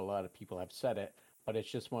 I know a lot of people have said it, but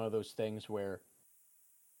it's just one of those things where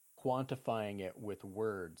quantifying it with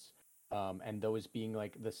words, and those being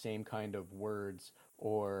like the same kind of words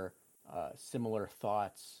or similar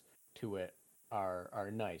thoughts to it are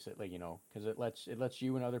nice. It, like, because it lets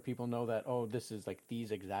you and other people know that, oh, this is like these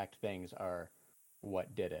exact things are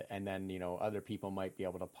what did it, and then other people might be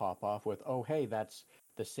able to pop off with, oh hey, that's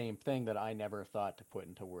the same thing that I never thought to put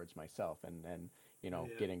into words myself, and Yeah.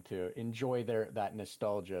 getting to enjoy that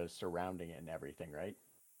nostalgia surrounding it and everything, right?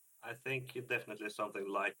 I think definitely something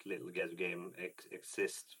like Little Get Game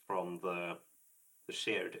exists from the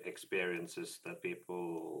shared experiences that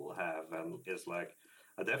people have, and it's like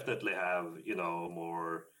I definitely have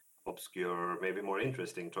more obscure, maybe more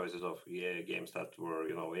interesting choices of games that were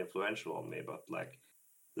influential on me, but like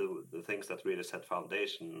the things that really set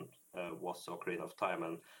foundation was Ocarina of Time,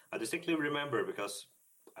 and I distinctly remember because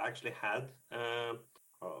I actually had,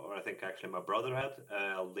 or I think actually my brother had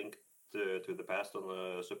a Link to the Past on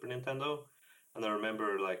the Super Nintendo, and I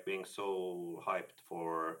remember like being so hyped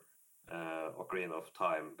for Ocarina of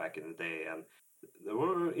Time back in the day, and there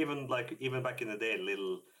were even back in the day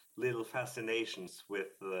little fascinations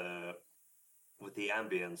with the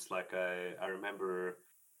ambience. Like I remember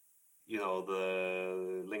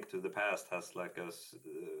the Link to the Past has like a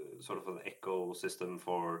sort of an echo system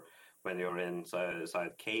for when you're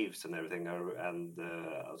inside caves and everything, and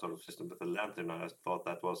a sort of system with a lantern. I thought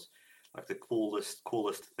that was like the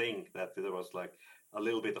coolest thing, that there was like a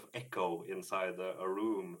little bit of echo inside a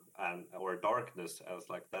room and or darkness. I was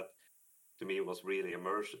like, that to me was really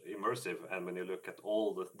immersive. And when you look at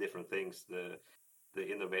all the different things, the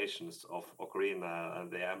innovations of Ocarina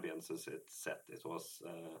and the ambiences it set, it was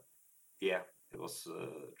yeah, it was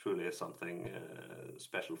truly something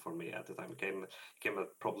special for me at the time. It came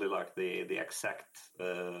at probably like the exact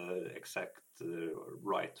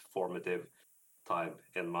right formative time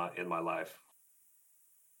in my life.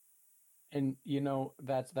 And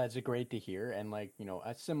that's a great to hear, and like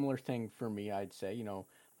a similar thing for me, I'd say,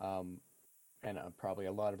 um, and probably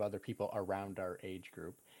a lot of other people around our age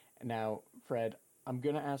group. Now, Fred, I'm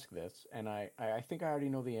gonna ask this, and I think I already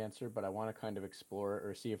know the answer, but I want to kind of explore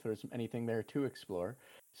or see if there's anything there to explore.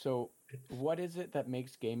 So, what is it that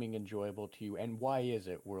makes gaming enjoyable to you, and why is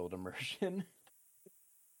it world immersion?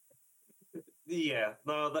 Yeah,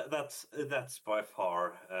 no, that's by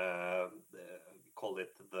far call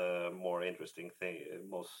it the more interesting thing,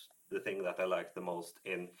 the thing that I like the most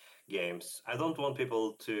in games. I don't want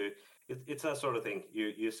people to. It's that sort of thing.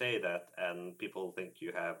 You say that, and people think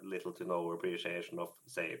you have little to no appreciation of,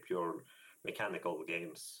 say, pure mechanical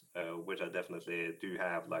games, which I definitely do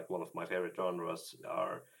have. Like one of my favorite genres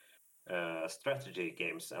are strategy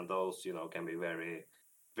games, and those can be very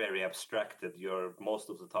very abstracted. You're most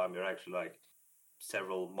of the time you're actually like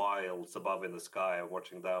several miles above in the sky,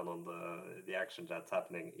 watching down on the action that's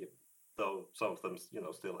happening. Though some of them,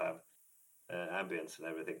 still have ambience and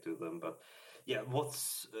everything to them. But yeah,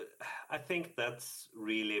 I think that's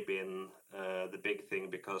really been the big thing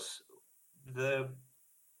because the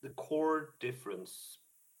the core difference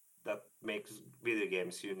that makes video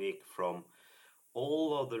games unique from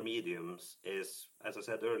all other mediums is, as I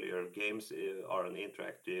said earlier, games are an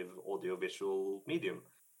interactive audiovisual medium,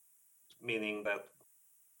 meaning that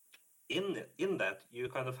in that you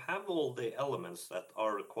kind of have all the elements that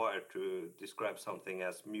are required to describe something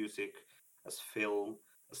as music, as film,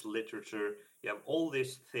 as literature. You have all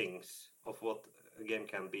these things of what a game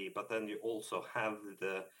can be, but then you also have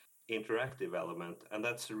the interactive element, and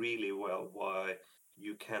that's really well why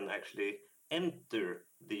you can actually enter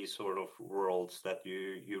these sort of worlds that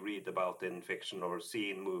you read about in fiction or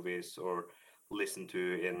see in movies or listen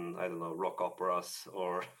to in, I don't know, rock operas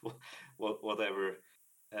or whatever.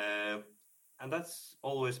 um, and that's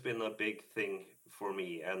always been a big thing for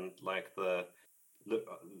me. And like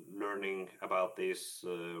learning about these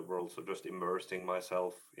worlds or just immersing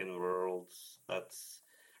myself in worlds, that's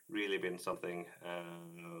really been something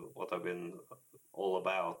what I've been all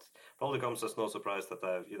about. Probably comes as no surprise that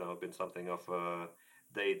I've been something of a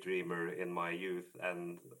daydreamer in my youth,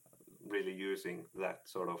 and really using that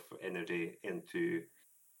sort of energy into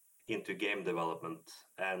game development.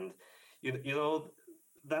 And you know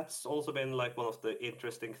that's also been like one of the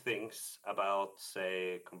interesting things about,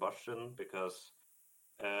 say, Combustion, because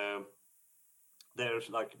um, there's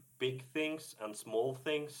like big things and small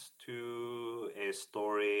things to a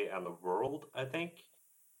story and a world, I think.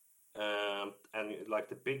 And like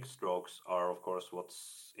the big strokes are, of course,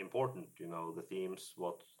 what's important. The themes,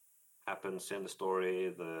 what happens in the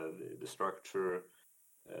story, the structure,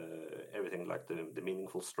 everything, like the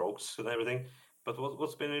meaningful strokes and everything. But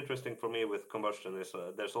what's been interesting for me with Combustion is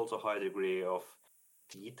there's also a high degree of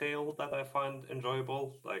detail that I find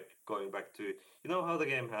enjoyable. Like going back to how the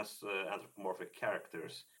game has anthropomorphic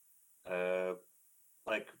characters. Uh,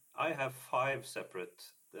 like I have 5 separate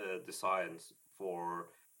designs for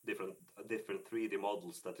different 3D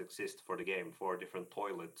models that exist for the game for different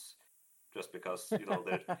toilets, just because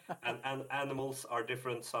they're and animals are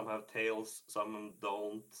different. Some have tails, some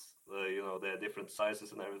don't. They're different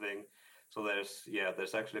sizes and everything. So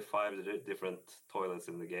there's actually 5 different toilets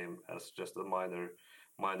in the game as just a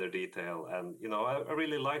minor detail. And I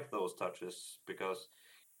really like those touches, because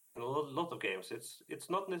in a lot of games it's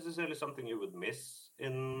not necessarily something you would miss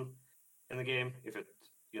in a game if it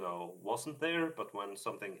wasn't there. But when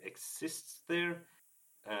something exists there,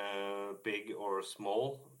 big or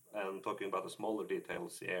small, and talking about the smaller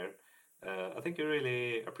details here, I think you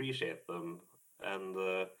really appreciate them. And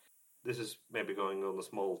this is maybe going on a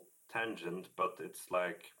small tangent, but it's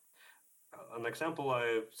like an example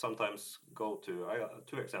I sometimes go to.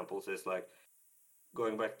 2 examples is like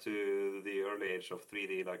going back to the early age of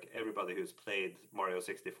 3D. Like everybody who's played Mario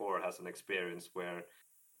 64 has an experience where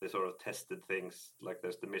they sort of tested things. Like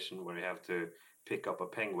there's the mission where you have to pick up a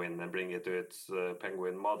penguin and bring it to its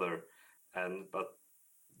penguin mother, but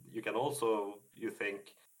you can also, you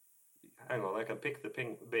think, hang on, I can pick the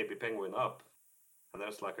baby penguin up, and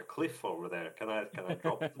there's like a cliff over there. Can I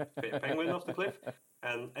drop the penguin off the cliff?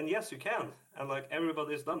 And yes, you can. And like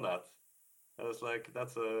everybody's done that. And it's like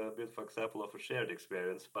that's a bit of example of a shared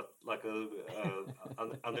experience. But like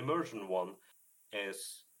an immersion one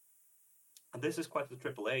is, and this is quite a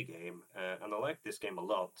AAA game, and I like this game a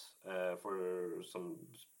lot for some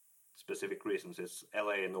specific reasons. It's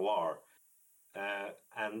LA Noir,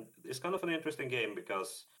 and it's kind of an interesting game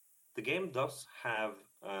because the game does have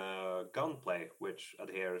gunplay, which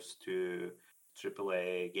adheres to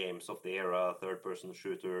AAA games of the era, third-person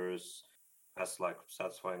shooters, has like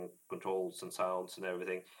satisfying controls and sounds and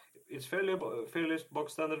everything. It's fairly bog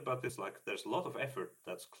standard, but it's like there's a lot of effort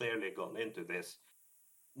that's clearly gone into this.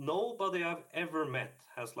 Nobody I've ever met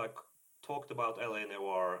has like talked about LA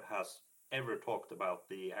Noir, has ever talked about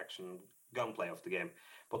the action gunplay of the game.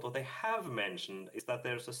 But what they have mentioned is that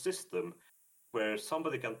there's a system where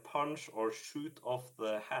somebody can punch or shoot off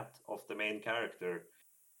the hat of the main character.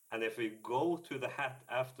 And if we go to the hat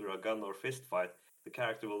after a gun or fist fight, the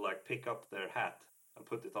character will like pick up their hat and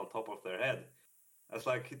put it on top of their head. It's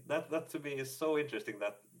like that to me is so interesting,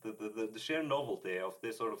 that the sheer novelty of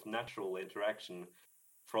this sort of natural interaction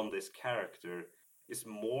from this character is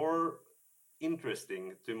more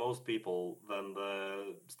interesting to most people than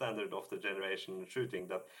the standard of the generation shooting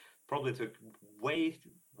that probably took way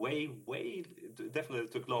definitely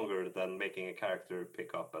took longer than making a character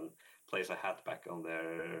pick up and place a hat back on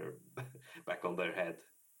their back on their head.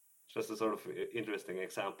 It's just a sort of interesting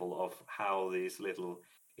example of how these little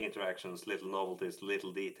interactions, little novelties,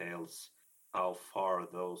 little details, how far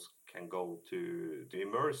those can go to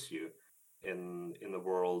immerse you in the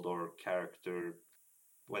world or character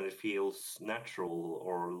when it feels natural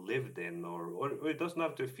or lived in, or it doesn't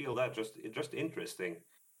have to feel that, just interesting.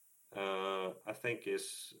 I think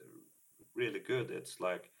is really good. It's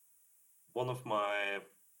like one of my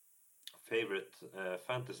favorite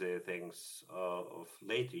fantasy things of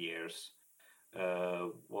later years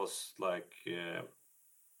was like the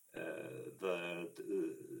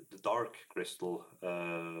Dark Crystal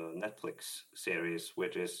Netflix series,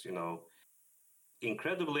 which is, you know,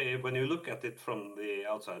 incredibly, when you look at it from the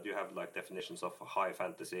outside, you have like definitions of high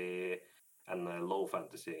fantasy and low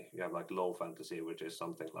fantasy. You have like low fantasy, which is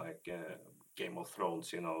something like Game of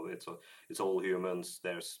Thrones. You know, it's all humans.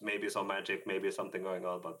 There's maybe some magic, maybe something going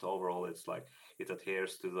on, but overall, it's like it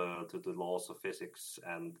adheres to the laws of physics,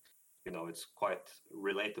 and you know, it's quite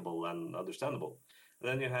relatable and understandable. And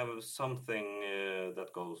then you have something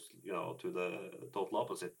that goes, you know, to the total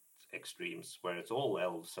opposite extremes, where it's all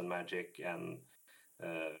elves and magic and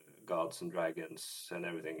gods and dragons and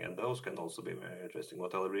everything, and those can also be very interesting.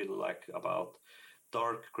 What I really like about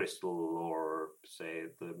Dark Crystal, or say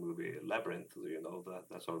the movie Labyrinth, you know,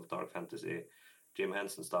 that sort of dark fantasy Jim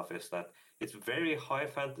Henson stuff, is that it's very high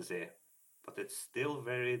fantasy, but it's still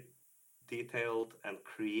very detailed and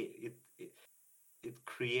it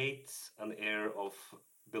creates an air of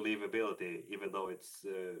believability, even though it's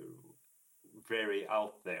very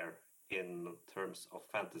out there in terms of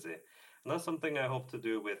fantasy. And that's something I hope to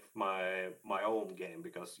do with my own game,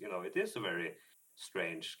 because you know, it is a very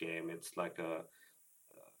strange game. It's like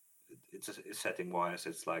it's setting wise,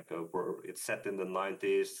 it's like it's set in the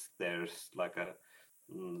 90s. There's like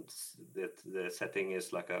the setting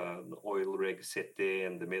is like an oil rig city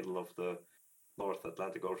in the middle of the North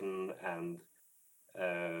Atlantic Ocean, and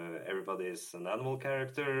everybody is an animal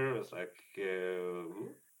character. It's like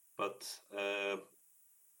but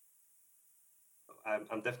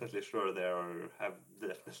I'm definitely sure have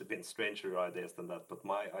definitely been stranger ideas than that. But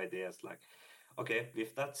my idea is like, okay,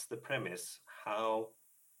 if that's the premise, how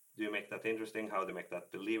do you make that interesting? How do you make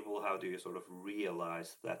that believable? How do you sort of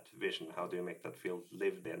realize that vision? How do you make that feel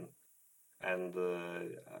lived in? And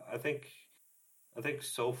I think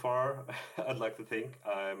so far, I'd like to think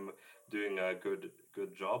I'm doing a good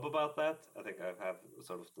job about that. I think I have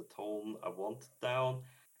sort of the tone I want down.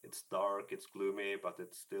 It's dark, it's gloomy, but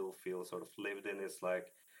it still feels sort of lived in. It's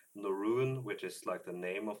like Norun, which is like the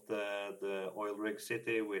name of the oil rig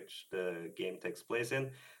city which the game takes place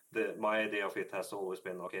in. My idea of it has always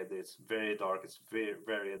been, okay, it's very dark, it's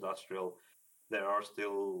very industrial. There are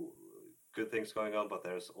still good things going on, but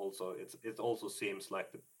there's also it also seems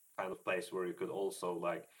like the kind of place where you could also,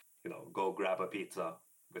 like, you know, go grab a pizza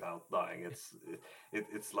without dying.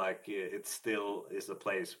 It's like it still is a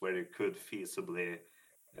place where you could feasibly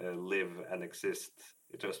live and exist.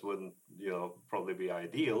 It just wouldn't, you know, probably be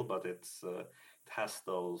ideal, but it has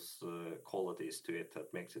those qualities to it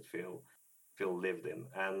that makes it feel lived in.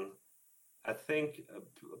 And I think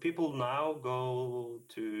people now go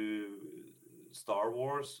to Star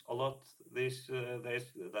Wars a lot these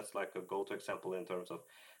days. That's like a go-to example in terms of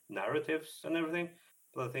narratives and everything.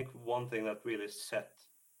 But I think one thing that really set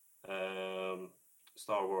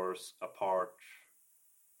Star Wars apart,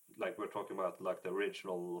 like we're talking about, like the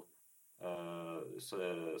original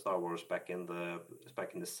Star Wars back in the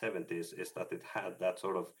 70s, is that it had that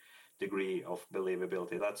sort of degree of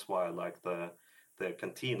believability. That's why, like, the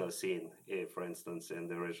cantina scene, for instance, in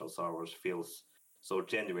the original Star Wars feels so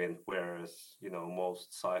genuine, whereas, you know,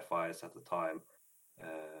 most sci-fis at the time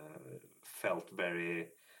felt very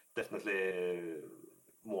definitely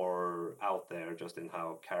more out there, just in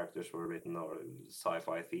how characters were written, or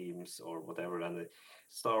sci-fi themes or whatever. And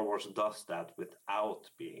Star Wars does that without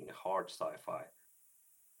being hard sci-fi,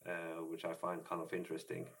 which I find kind of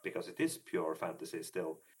interesting, because it is pure fantasy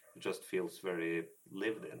still. It just feels very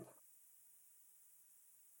lived in.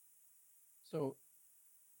 So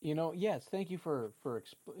Yes, thank you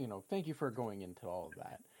thank you for going into all of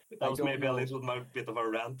that. That I was don't maybe a know. little bit of a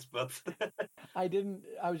rant, but I didn't.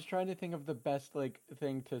 I was trying to think of the best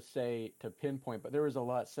thing to say to pinpoint, but there was a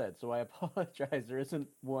lot said, so I apologize. There isn't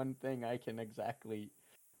one thing I can exactly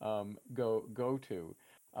go to.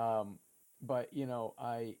 Um, but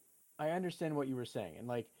I understand what you were saying, and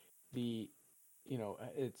like the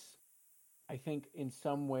it's I think in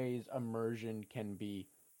some ways immersion can be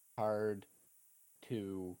hard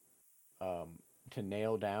to um, to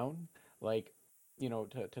nail down. Like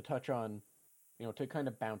to touch on to kind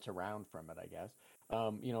of bounce around from it, I guess.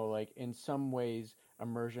 Like in some ways,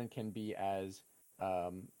 immersion can be as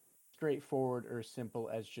um, straightforward or simple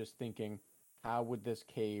as just thinking, how would this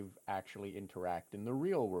cave actually interact in the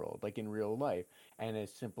real world, like in real life? And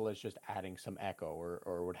as simple as just adding some echo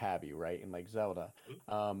or what have you, right? In like Zelda.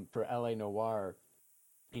 For LA Noir,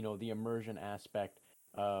 the immersion aspect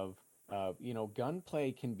of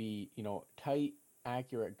gunplay can be tight,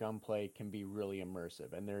 accurate gunplay can be really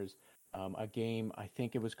immersive. And there's a game, I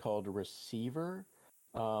think it was called Receiver.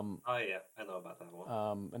 oh yeah, I know about that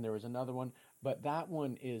one. And there was another one, but that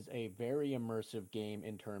one is a very immersive game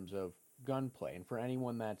in terms of gunplay. And for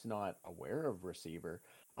anyone that's not aware of Receiver,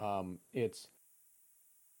 it's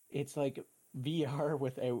like VR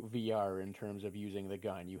without VR in terms of using the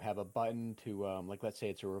gun. You have a button to, like, let's say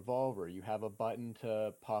it's a revolver. You have a button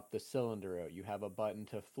to pop the cylinder out. You have a button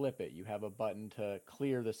to flip it. You have a button to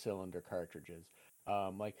clear the cylinder cartridges.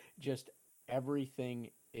 Like, just everything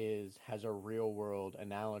has a real world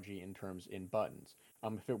analogy in terms in buttons.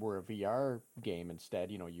 If it were a VR game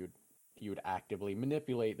instead, you would actively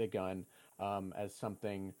manipulate the gun as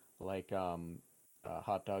something like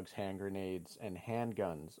hot dogs, hand grenades, and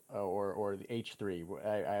handguns, or the H3.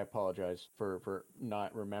 I apologize for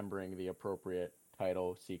not remembering the appropriate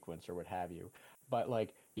title sequence or what have you. But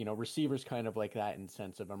like receivers kind of like that in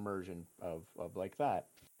sense of immersion of like that,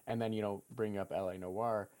 and then bring up LA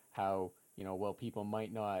Noir, how well people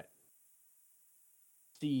might not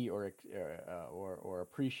see or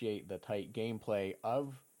appreciate the tight gameplay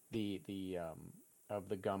of the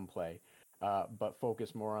gunplay, but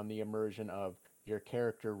focus more on the immersion of your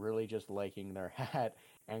character really just liking their hat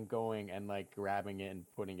and going and like grabbing it and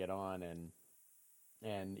putting it on and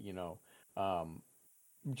um,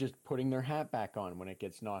 just putting their hat back on when it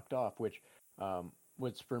gets knocked off, which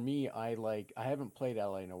was for me. I haven't played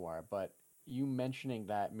LA Noir, but you mentioning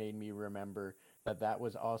that made me remember that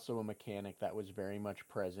was also a mechanic that was very much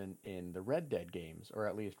present in the Red Dead games, or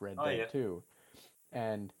at least Red Oh Dead yeah, 2.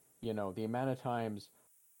 And the amount of times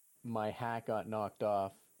my hat got knocked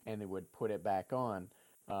off and they would put it back on,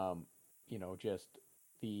 just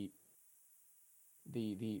the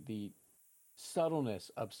the subtleness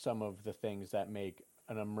of some of the things that make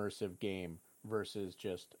an immersive game versus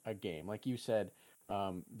just a game. Like you said,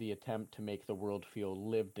 the attempt to make the world feel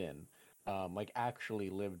lived in, like actually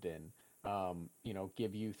lived in.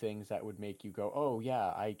 Give you things that would make you go, "Oh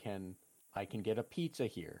yeah, I can get a pizza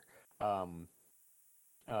here," um,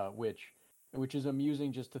 which is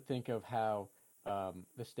amusing just to think of how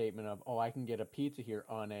the statement of, "Oh, I can get a pizza here"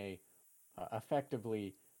 on a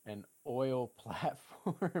effectively an oil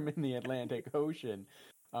platform in the Atlantic Ocean,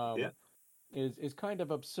 yeah, um, is kind of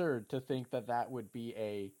absurd to think that would be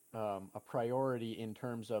a priority in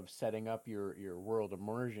terms of setting up your world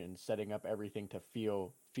immersion, setting up everything to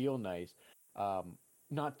feel nice. Um,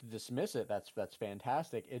 Not to dismiss it, that's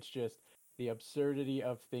fantastic. It's just the absurdity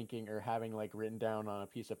of thinking or having like written down on a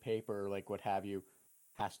piece of paper or like what have you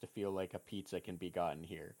has to feel like a pizza can be gotten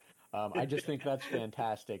here. I just think that's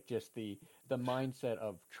fantastic. Just the mindset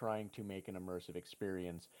of trying to make an immersive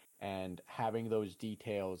experience and having those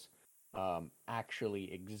details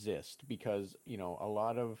actually exist, because a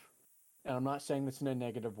lot of, and I'm not saying this in a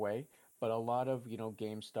negative way, but a lot of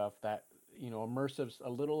game stuff that a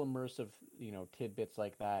little immersive tidbits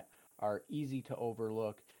like that are easy to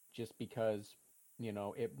overlook just because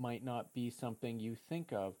it might not be something you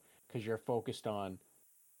think of because you're focused on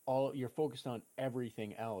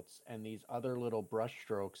everything else, and these other little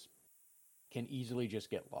brushstrokes can easily just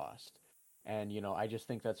get lost. And I just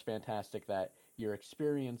think that's fantastic that your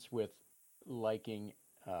experience with liking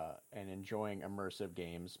and enjoying immersive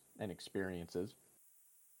games and experiences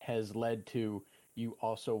has led to you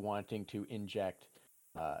also wanting to inject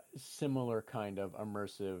similar kind of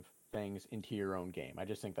immersive things into your own game. I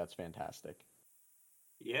just think that's fantastic.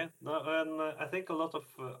 yeah. No, and I think a lot of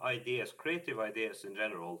ideas, creative ideas in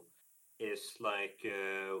general, is like,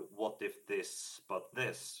 what if this, but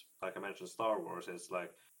this? Like I mentioned, Star Wars. It's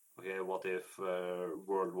like, okay, what if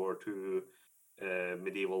World War II,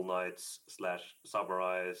 medieval knights slash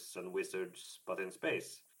samurais and wizards, but in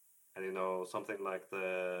space? And something like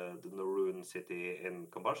the Naroon city in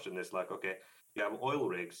Combustion is like, okay, you have oil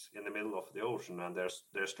rigs in the middle of the ocean, and there's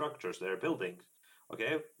structures, there are buildings.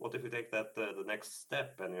 Okay, what if you take that the next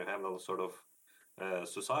step, and you have a sort of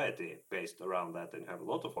society based around that, and you have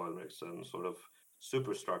a lot of oil rigs and sort of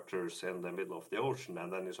superstructures in the middle of the ocean,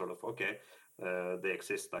 and then you sort of, okay, they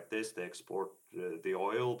exist like this, they export the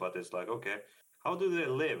oil, but it's like, okay, how do they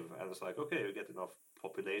live? And it's like, okay, you get enough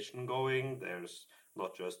population going. There's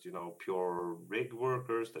not just pure rig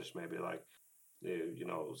workers. There's maybe like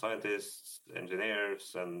scientists,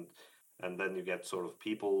 engineers, and then you get sort of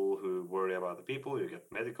people who worry about the people. You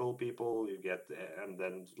get medical people. You get and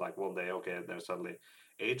then like one day, okay, there's suddenly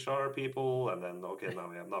HR people, and then okay, now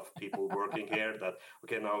we have enough people working here that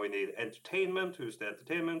okay, now we need entertainment. Who's the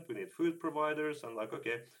entertainment? We need food providers, and like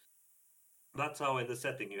okay, that's how in the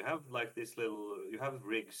setting you have like you have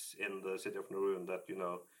rigs in the city of Naroon that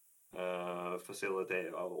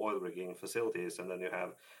facilitate oil rigging facilities, and then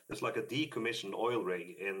there's like a decommissioned oil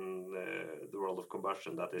rig in the world of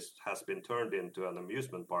Combustion that has been turned into an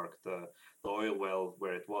amusement park. The oil well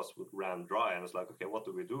where it was ran dry, and it's like, okay, what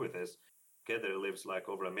do we do with this? Okay, there lives like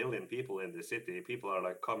over 1 million people in the city. People are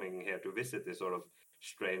like coming here to visit this sort of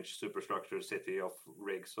strange superstructure city of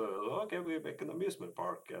rigs. So okay, we make an amusement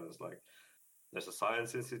park, and it's like there's a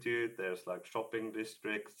science institute, there's like shopping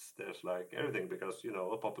districts, there's like everything, because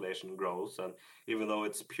a population grows, and even though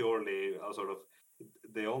it's purely a sort of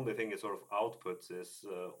the only thing it sort of outputs is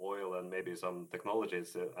oil and maybe some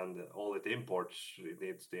technologies, and all it imports, it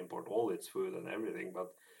needs to import all its food and everything, but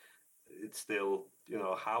it's still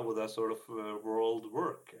how would that sort of world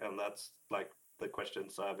work? And that's like the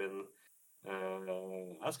questions I've been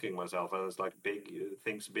asking myself. And it's like big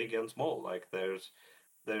things, big and small. Like there's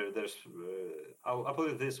I'll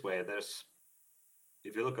put it this way: there's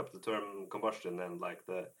if you look up the term combustion and like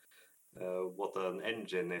the what an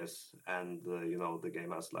engine is, and the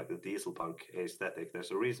game has like the diesel punk aesthetic.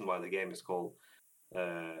 There's a reason why the game is called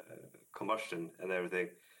combustion and everything.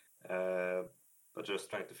 But just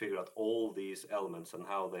trying to figure out all these elements and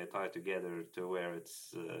how they tie together to where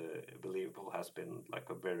it's believable has been like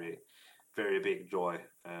a very, very big joy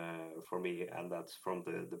for me. And that's from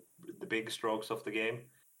the big strokes of the game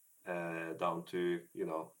down to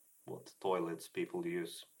what toilets people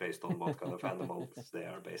use based on what kind of animals they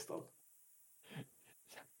are based on.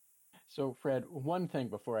 So, Fred, one thing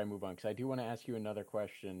before I move on, because I do want to ask you another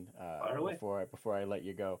question before I let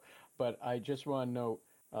you go. But I just want to note,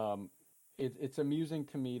 it's amusing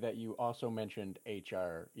to me that you also mentioned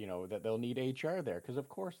HR. That they'll need HR there, because of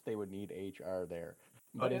course they would need HR there.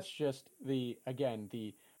 But it's just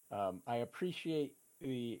I appreciate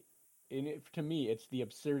to me, it's the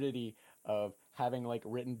absurdity of having like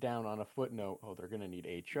written down on a footnote, oh, they're going to need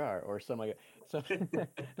HR or something like that. So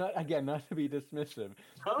not to be dismissive.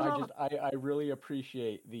 I really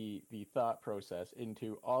appreciate the thought process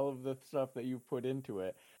into all of the stuff that you put into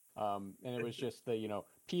it. And it was just the,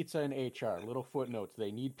 pizza and HR, little footnotes.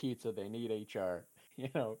 They need pizza, they need HR,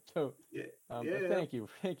 so thank you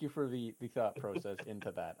for the thought process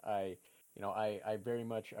into that. I very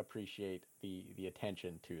much appreciate the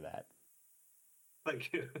attention to that.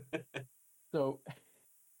 Thank you.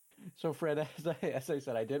 So Fred, as I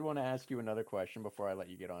said, I did want to ask you another question before I let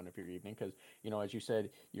you get on with your evening, because as you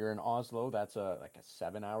said, you're in Oslo. That's like a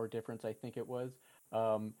 7-hour difference, I think it was.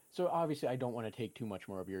 So obviously, I don't want to take too much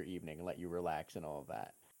more of your evening and let you relax and all of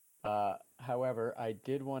that. However, I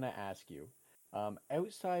did want to ask you,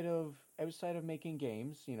 outside of making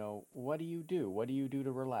games, what do you do? What do you do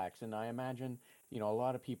to relax? And I imagine, a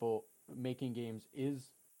lot of people playing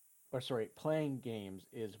games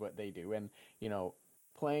is what they do. And,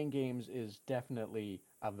 playing games is definitely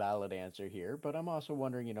a valid answer here. But I'm also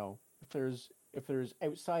wondering, if there's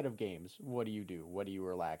outside of games, what do you do? What do you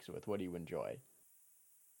relax with? What do you enjoy?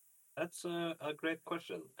 That's a great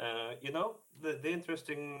question. The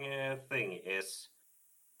interesting thing is,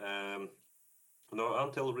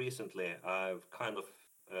 until recently, I've kind of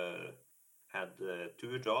had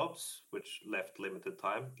 2 jobs, which left limited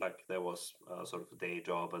time. Like there was a sort of day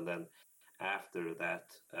job, and then after that,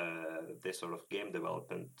 this sort of game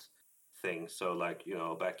development thing. So like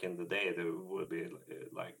back in the day, there would be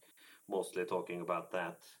like mostly talking about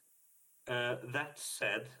that. That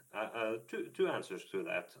said, two answers to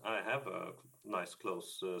that. I have a nice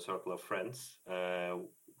close circle of friends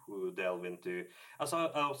who delve into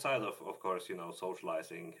outside of course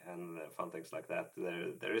socializing and fun things like that.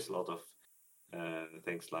 There is a lot of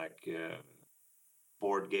things like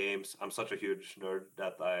board games. I'm such a huge nerd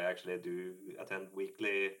that I actually do attend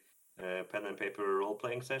weekly pen and paper role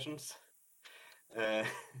playing sessions.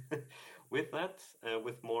 with that,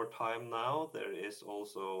 with more time now, there is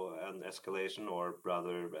also an escalation, or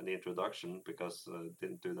rather an introduction, because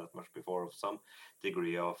didn't do that much before, of some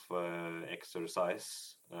degree of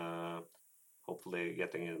exercise. Hopefully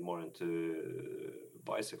getting it more into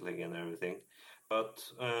bicycling and everything. But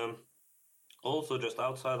also just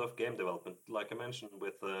outside of game development, like I mentioned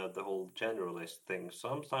with the whole generalist thing,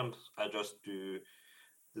 sometimes I just do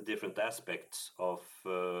the different aspects of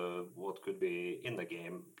what could be in the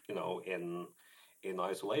game, in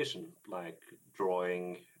isolation, like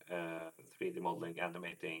drawing, 3D modeling,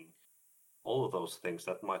 animating, all of those things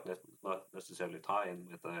that might not necessarily tie in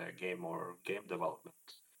with a game or game development.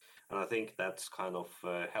 And I think that's kind of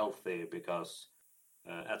healthy, because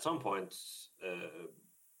at some points,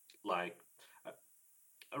 like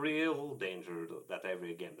a real danger that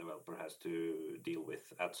every game developer has to deal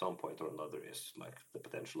with at some point or another is like the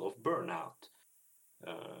potential of burnout,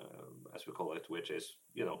 as we call it, which is,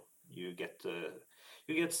 you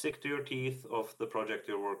get sick to your teeth of the project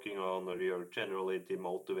you're working on, or you're generally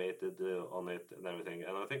demotivated on it and everything.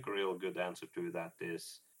 And I think a real good answer to that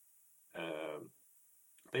is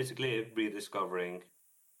basically rediscovering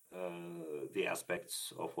the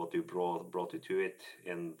aspects of what you brought you to it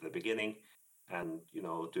in the beginning, and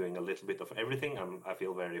doing a little bit of everything. I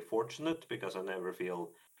feel very fortunate, because I never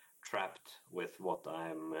feel trapped with what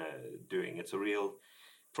I'm doing. It's a real,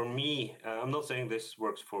 for me, I'm not saying this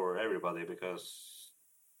works for everybody, because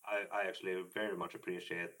I actually very much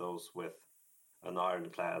appreciate those with an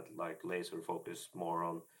ironclad, like, laser focus more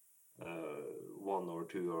on one or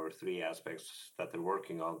two or three aspects that they're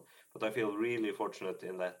working on. But I feel really fortunate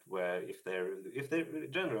in that, where if there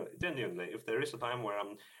genuinely, if there is a time where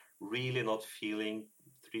I'm really not feeling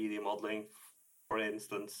 3D modeling, for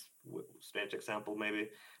instance, strange example maybe,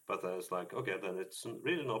 but it's like, okay, then it's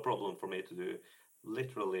really no problem for me to do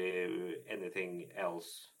literally anything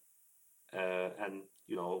else, and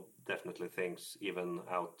definitely things even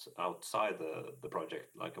outside the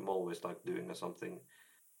project. Like, I'm always like doing something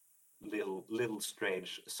little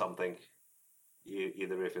strange something,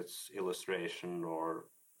 either if it's illustration, or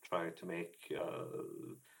trying to make a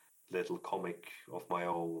little comic of my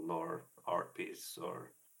own, or art piece,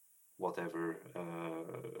 or whatever.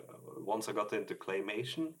 Once I got into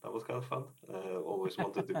claymation, that was kind of fun. Always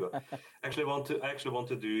wanted to go. I actually want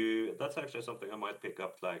to do. That's actually something I might pick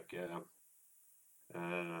up. Like,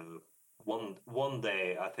 one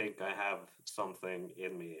day, I think I have something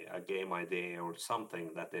in me, a game idea or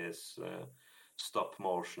something that is stop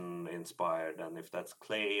motion inspired, and if that's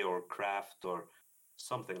clay or craft or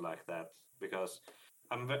something like that, because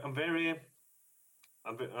I'm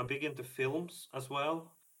big into films as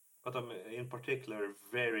well, but I'm in particular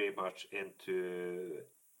very much into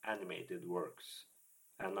animated works,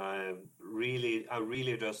 and I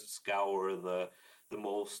really just scour the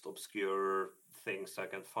most obscure things I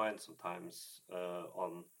can find sometimes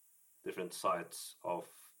on different sites of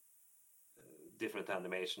different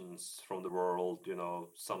animations from the world.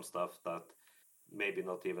 Some stuff that maybe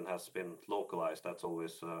not even has been localized. That's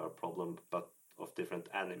always a problem, but of different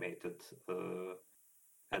animated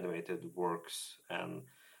works. And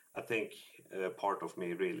I think part of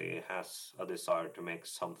me really has a desire to make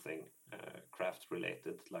something craft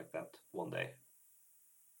related like that one day.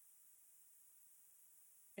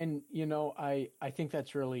 And I think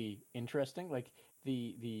that's really interesting. Like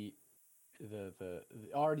the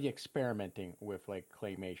already experimenting with like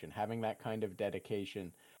claymation, having that kind of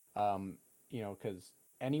dedication. Because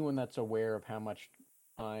anyone that's aware of how much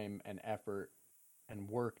time and effort and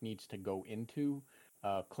work needs to go into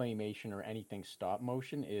claymation or anything stop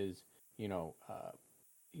motion is,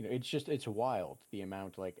 it's wild, the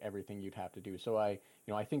amount, like, everything you'd have to do. So I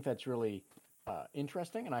think that's really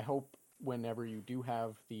interesting, and I hope whenever you do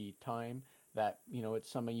have the time that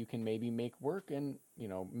it's something you can maybe make work and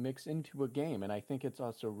mix into a game. And I think it's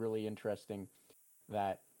also really interesting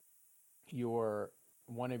that your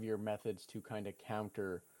one of your methods to kind of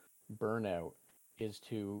counter burnout is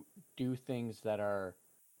to do things that are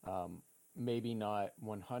maybe not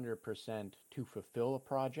 100% to fulfill a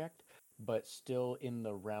project, but still in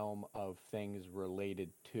the realm of things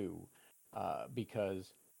related to,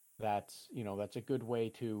 because that's a good way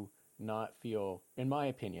to not feel, in my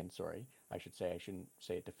opinion, sorry, I shouldn't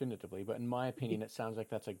say it definitively, but in my opinion, it sounds like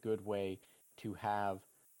that's a good way to have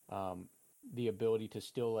the ability to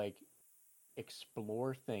still, like,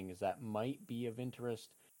 explore things that might be of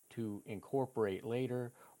interest to incorporate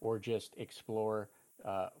later, or just explore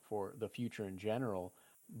for the future in general,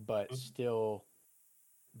 but Mhm. still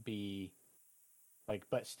be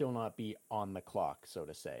but still not be on the clock, so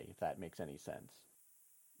to say, if that makes any sense.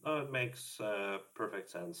 No, it makes perfect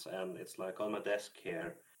sense, and it's like on my desk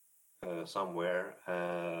here. somewhere.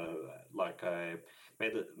 Like I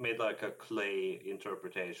made like a clay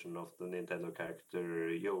interpretation of the Nintendo character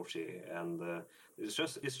Yoshi, and it's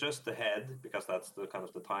just the head, because that's the kind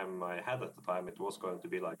of the time I had at the time. It was going to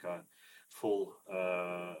be like a full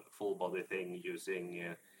body thing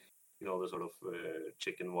using the sort of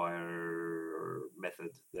chicken wire method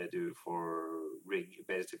they do for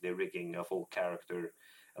basically rigging a full character.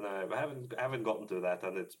 And I haven't gotten to that,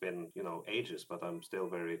 and it's been ages. But I'm still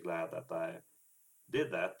very glad that I did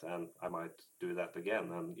that, and I might do that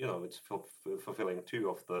again. And it's fulfilling two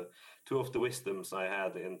of the wisdoms I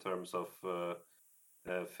had in terms of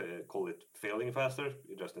call it failing faster,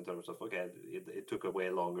 just in terms of okay, it took a way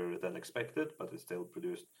longer than expected, but it still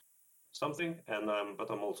produced something. And but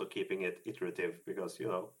I'm also keeping it iterative, because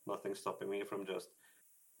nothing's stopping me from just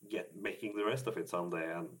making the rest of it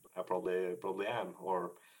someday, and I probably am.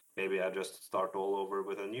 Or maybe I just start all over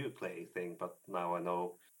with a new clay thing, but now I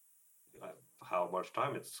know how much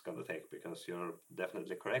time it's going to take, because you're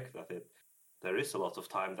definitely correct that there is a lot of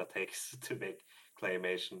time that takes to make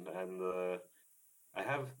claymation. And I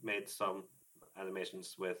have made some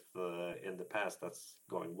animations with in the past, that's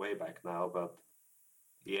going way back now. But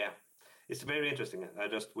yeah, it's very interesting. I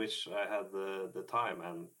just wish I had the time,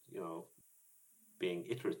 and being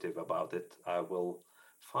iterative about it, I will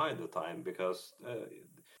find the time, because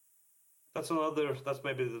that's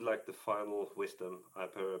maybe like the final wisdom I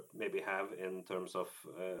maybe have, in terms of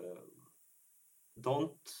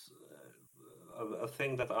don't a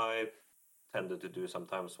thing that I tended to do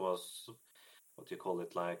sometimes was, what do you call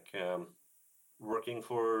it, like working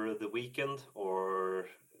for the weekend, or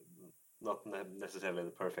not necessarily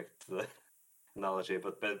the perfect analogy,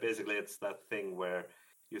 but basically it's that thing where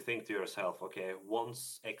you think to yourself, okay,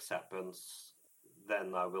 once X happens,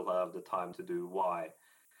 then I will have the time to do Y.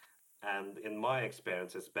 And in my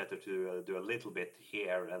experience, it's better to do a little bit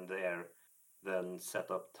here and there than set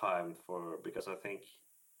up time for, because I think,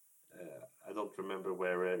 I don't remember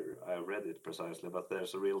where I read it precisely, but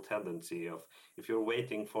there's a real tendency of, if you're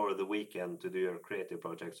waiting for the weekend to do your creative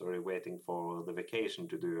projects, or you're waiting for the vacation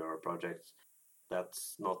to do your projects,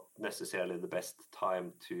 that's not necessarily the best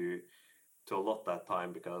time to allot that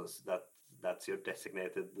time, because that's your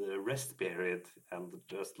designated rest period. And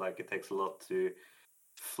just like it takes a lot to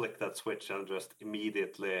flick that switch and just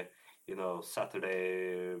immediately,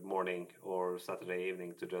 Saturday morning or Saturday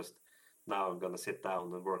evening, to just, now I'm gonna sit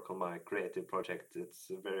down and work on my creative project.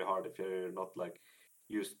 It's very hard if you're not like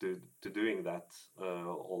used to doing that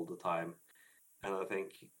all the time. And I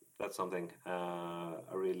think that's something I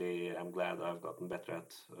really am glad I've gotten better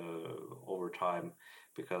at over time,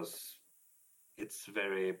 because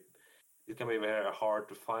it can be very hard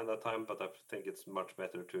to find that time. But I think it's much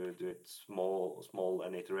better to do it small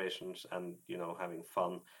and iterations, and having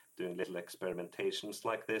fun doing little experimentations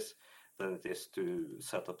like this, than it is to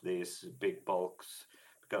set up these big bulks.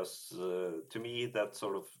 Because to me, that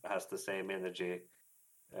sort of has the same energy,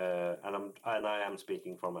 and I am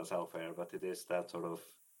speaking for myself here, but it is that sort of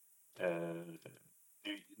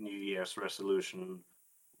New Year's resolution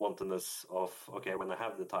wantonness of, okay, when I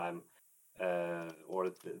have the time,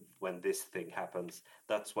 when this thing happens,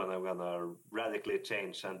 that's when I'm gonna radically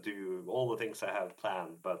change and do all the things I have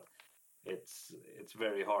planned. But it's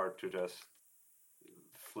very hard to just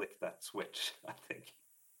flick that switch, I think.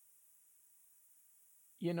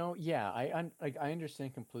 Yeah, I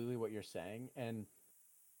understand completely what you're saying. And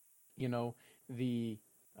the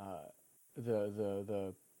uh,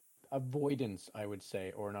 the avoidance, I would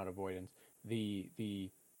say, or not avoidance, the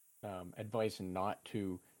advice not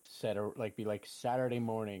to be like Saturday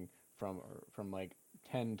morning from like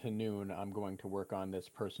 10 to noon, I'm going to work on this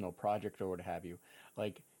personal project or what have you.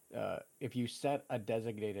 Like, if you set a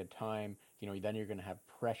designated time, then you're going to have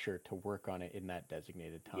pressure to work on it in that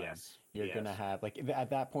designated time. Yes, You're going to yes. have, like, at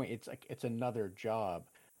that point, it's like it's another job,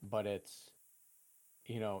 but it's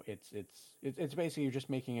basically you're just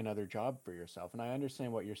making another job for yourself. And I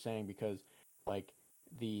understand what you're saying, because like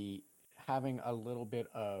the having a little bit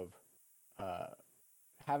of uh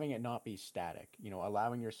having it not be static,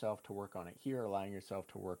 allowing yourself to work on it here, allowing yourself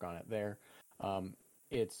to work on it there,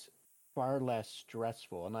 it's far less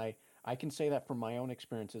stressful. And I can say that from my own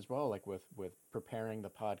experience as well, like with preparing the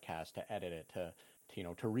podcast, to edit it,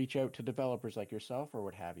 to reach out to developers like yourself or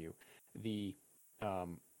what have you. The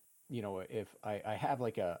um if I have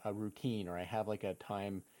like a routine, or I have like a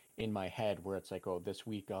time in my head where it's like, oh, this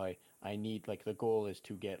week I need, like, the goal is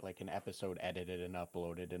to get like an episode edited and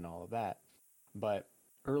uploaded and all of that. But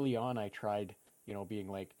early on I tried, being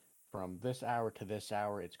like, from this hour to this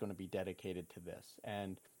hour it's going to be dedicated to this.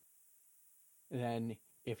 And then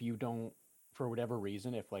if you don't, for whatever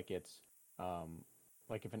reason, if like it's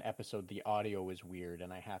like if an episode the audio is weird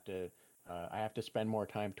and I have to spend more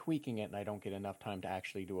time tweaking it and I don't get enough time to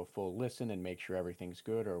actually do a full listen and make sure everything's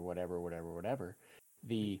good or whatever.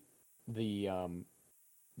 The the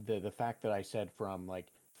the fact that I said from like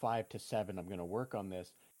 5 to 7 I'm going to work on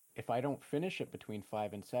this. If I don't finish it between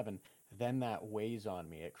 5 and 7, then that weighs on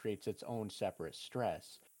me. It creates its own separate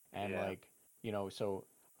stress, and Yeah. like so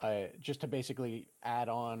just to basically add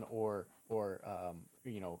on or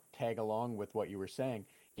tag along with what you were saying,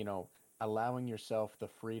 you know, allowing yourself the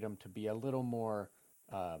freedom to be a little more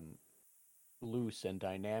um, loose and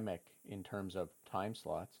dynamic in terms of time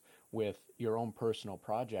slots with your own personal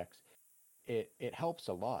projects, it helps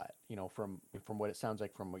a lot, from what it sounds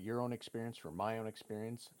like from your own experience, from my own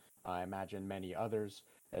experience, I imagine many others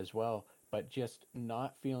as well. But just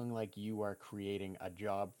not feeling like you are creating a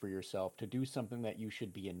job for yourself to do something that you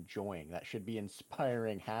should be enjoying, that should be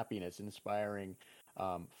inspiring happiness, inspiring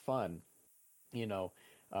fun, you know,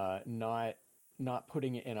 not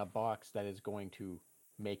putting it in a box that is going to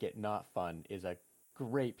make it not fun is a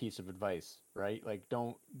great piece of advice, right? Like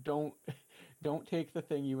don't don't take the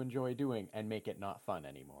thing you enjoy doing and make it not fun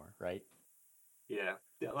anymore, right? Yeah,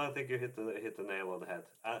 yeah, I think you hit the nail on the head,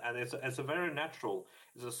 and it's a very natural,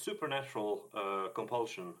 it's a supernatural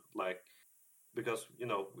compulsion, like because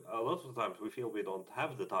a lot of the times we feel we don't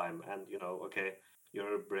have the time, and okay,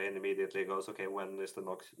 your brain immediately goes, okay, when is the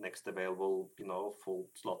next available full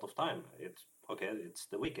slot of time? It's okay, it's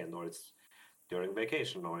the weekend, or it's during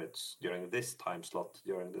vacation, or it's during this time slot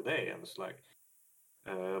during the day, and it's like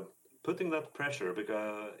uh, putting that pressure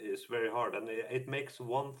because is very hard, and it makes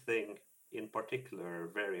one thing in particular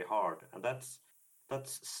very hard, and that's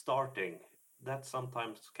starting. That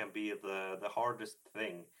sometimes can be the hardest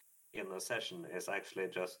thing in a session is actually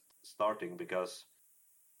just starting, because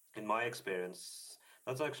in my experience,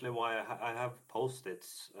 that's actually why I have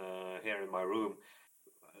post-its here in my room,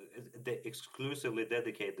 exclusively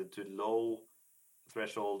dedicated to low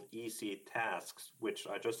threshold easy tasks, which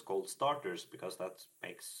I just call starters, because that's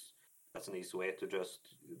an easy way to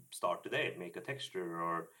just start the day, make a texture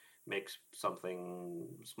or make something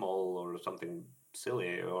small or something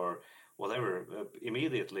silly or whatever.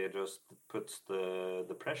 Immediately it just puts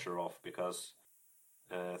the pressure off, because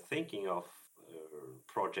thinking of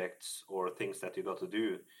projects or things that you got to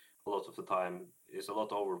do a lot of the time is a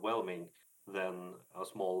lot overwhelming than a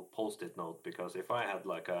small post-it note. Because if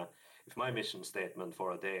my mission statement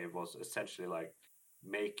for a day was essentially like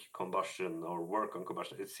make combustion or work on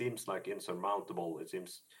combustion, it seems like insurmountable. It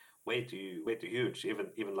seems way too huge.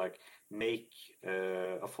 Even like make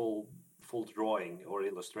a full drawing or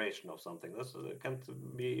illustration of something. That's can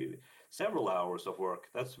be several hours of work.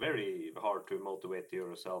 That's very hard to motivate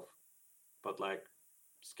yourself. But like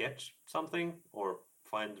sketch something or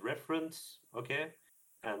find reference, okay,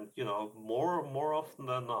 and more often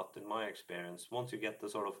than not, in my experience, once you get the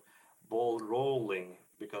sort of ball rolling,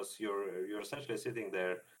 because you're essentially sitting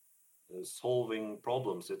there solving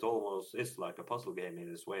problems. It almost is like a puzzle game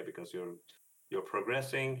in this way, because you're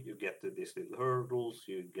progressing, you get to these little hurdles,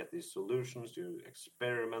 you get these solutions, you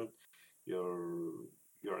experiment, you're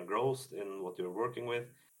you're engrossed in what you're working with.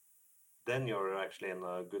 Then you're actually in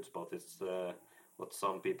a good spot. It's what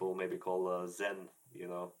some people maybe call zen,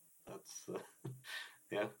 that's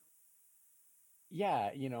yeah.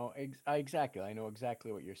 Yeah, exactly. I know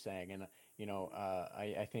exactly what you're saying, and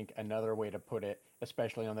I think another way to put it,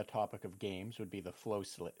 especially on the topic of games, would be the flow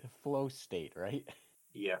state, right?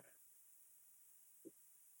 Yeah,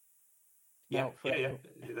 yeah, Now, yeah, Fred,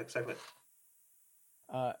 yeah, exactly.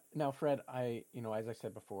 Fred, as I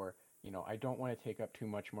said before, I don't want to take up too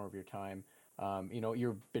much more of your time.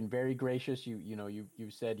 You've been very gracious. You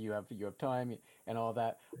said you have time and all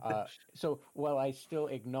that. So while I still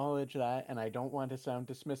acknowledge that, and I don't want to sound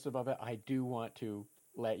dismissive of it, I do want to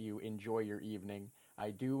let you enjoy your evening. I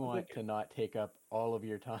do Thank want you. to not take up all of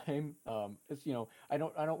your time. I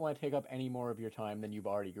don't want to take up any more of your time than you've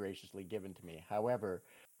already graciously given to me. However,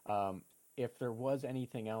 um, if there was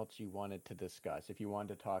anything else you wanted to discuss, if you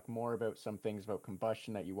wanted to talk more about some things about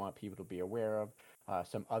combustion that you want people to be aware of,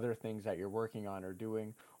 some other things that you're working on or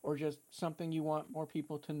doing, or just something you want more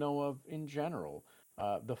people to know of in general,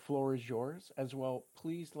 the floor is yours. As well,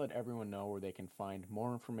 please let everyone know where they can find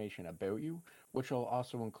more information about you, which I'll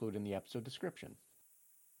also include in the episode description.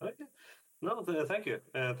 Okay. No, thank you.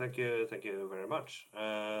 Thank you very much.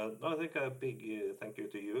 No, I think a big thank you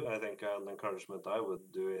to you. I think an encouragement I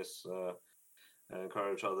would do is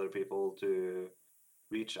encourage other people to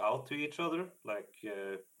reach out to each other. Like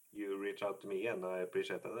you reach out to me, and I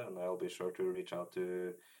appreciate that, and I'll be sure to reach out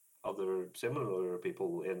to other similar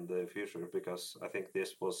people in the future, because I think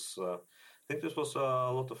think this was a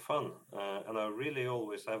lot of fun, and I really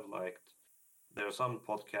always have liked. There are some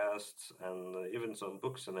podcasts and even some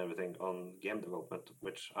books and everything on game development,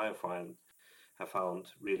 which I find have found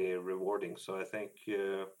really rewarding. So I think,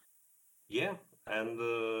 yeah, and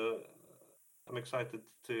I'm excited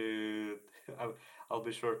to. I'll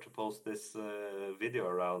be sure to post this video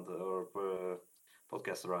around or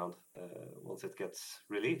podcast around once it gets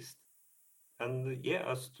released. And yeah,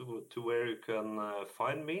 as to where you can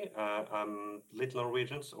find me, I'm Little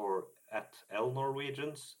Norwegians or at L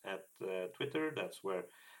Norwegians at Twitter. That's where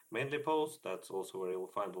mainly post. That's also where you'll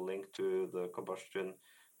find a link to the Combustion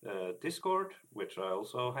Discord, which I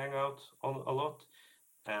also hang out on a lot.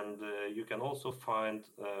 And you can also find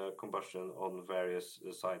Combustion on various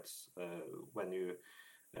sites when you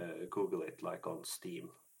Google it, like on Steam.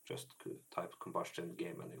 Just type Combustion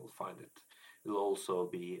game and you'll find it. It'll also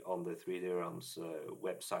be on the 3D Realms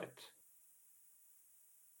website.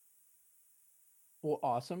 Well,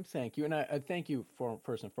 awesome. Thank you. And I thank you for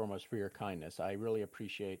first and foremost for your kindness. I really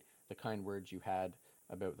appreciate the kind words you had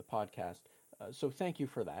about the podcast. So thank you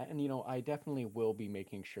for that. And, I definitely will be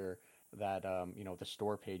making sure that, the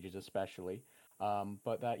store pages especially,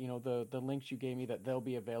 but that, the links you gave me, that they'll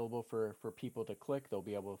be available for people to click. They'll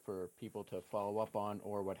be able for people to follow up on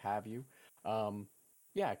or what have you.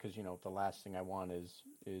 Yeah, because, the last thing I want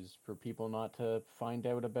is for people not to find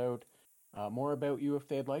out about more about you if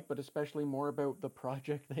they'd like, but especially more about the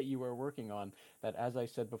project that you are working on. That, as I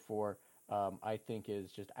said before, I think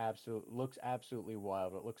is just looks absolutely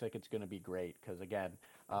wild. It looks like it's going to be great because again,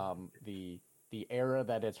 the era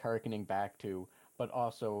that it's harkening back to, but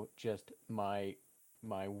also just my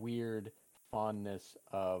weird fondness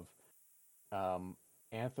of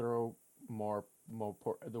anthropomorph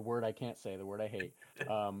the word I can't say, the word I hate,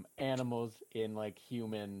 animals in like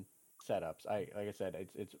human setups. Like I said,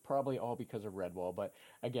 it's probably all because of Redwall, but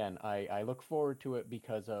again, I look forward to it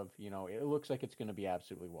because of, it looks like it's going to be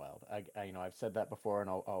absolutely wild. I've said that before and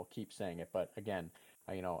I'll keep saying it, but again,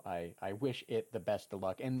 I wish it the best of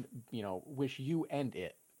luck, and wish you and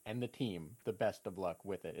it and the team the best of luck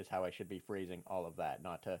with it is how I should be phrasing all of that.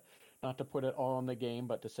 Not to put it all in the game,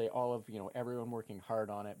 but to say all of, everyone working hard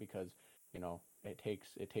on it, because it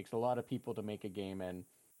takes a lot of people to make a game. And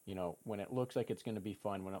when it looks like it's going to be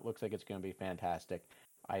fun, when it looks like it's going to be fantastic,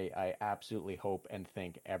 I absolutely hope and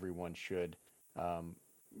think everyone should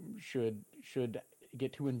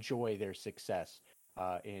get to enjoy their success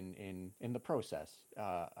in the process,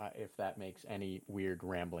 if that makes any weird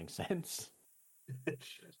rambling sense.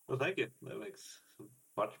 Well, thank you. That makes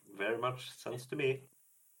very much sense to me.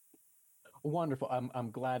 Wonderful. I'm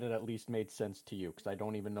glad it at least made sense to you, because I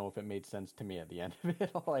don't even know if it made sense to me at the end of it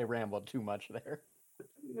all. I rambled too much there.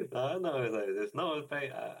 No, there's no.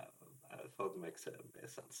 I thought it makes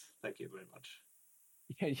sense. Thank you very much.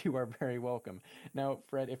 Yeah, you are very welcome. Now,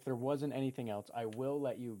 Fred, if there wasn't anything else, I will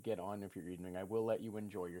let you get on with your evening. I will let you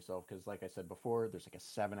enjoy yourself because, like I said before, there's like a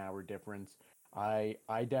 7 hour difference. I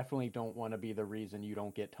definitely don't want to be the reason you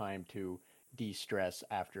don't get time to de-stress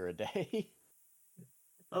after a day.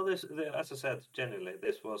 Well, as I said, genuinely,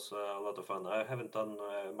 this was a lot of fun. I haven't done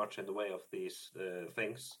much in the way of these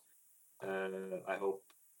things. I hope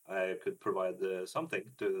I could provide something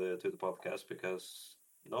to the podcast because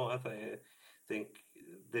no, think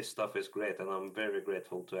this stuff is great, and I'm very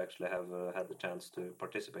grateful to actually have had the chance to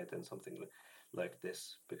participate in something like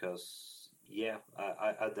this because yeah,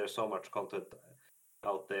 there's so much content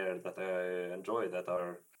out there that I enjoy that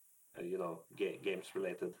are games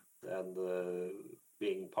related, and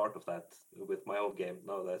being part of that with my own game,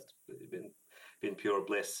 no, that's been pure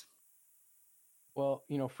bliss. Well,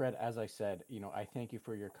 Fred, as I said, I thank you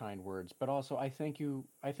for your kind words, but also I thank you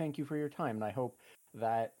for your time, and I hope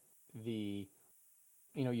that the,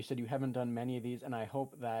 you said you haven't done many of these, and I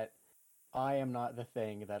hope that I am not the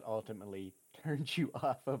thing that ultimately turns you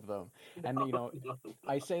off of them. And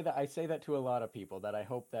I say that to a lot of people, that I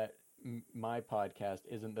hope that my podcast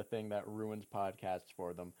isn't the thing that ruins podcasts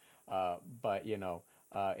for them. But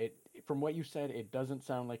it from what you said, it doesn't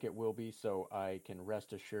sound like it will be, so I can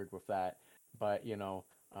rest assured with that. But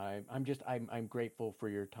I'm grateful for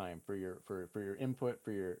your time, for your input,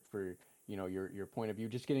 for your point of view,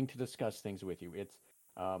 just getting to discuss things with you. It's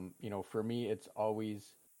for me, it's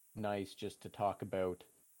always nice just to talk about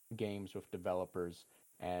games with developers,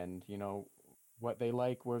 and what they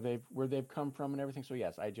like, where they've come from, and everything. So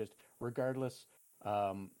yes, I just, regardless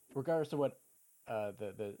of what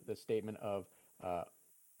the statement of uh,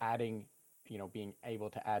 adding, being able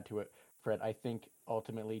to add to it, Fred, I think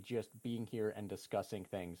ultimately just being here and discussing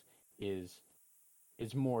things is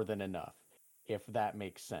is more than enough, if that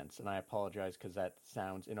makes sense. And I apologize because that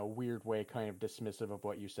sounds in a weird way kind of dismissive of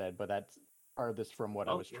what you said, but farthest from what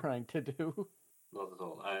I Oh, was no, trying to do. not at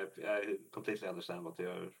all. I completely understand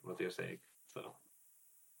what you're saying. So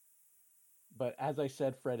But as I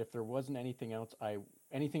said, Fred, if there wasn't anything else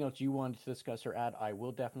you wanted to discuss or add, I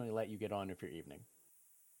will definitely let you get on with your evening.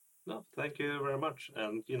 no, thank you very much.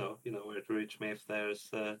 And you know where to reach me if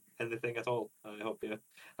there's anything at all. I hope you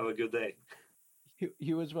have a good day.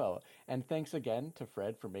 You as well. And thanks again to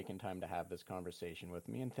Fred for making time to have this conversation with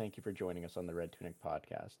me. And thank you for joining us on the Red Tunic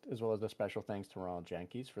podcast, as well as a special thanks to Ronald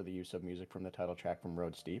Jenkins for the use of music from the title track from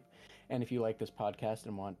Road Steep. And if you like this podcast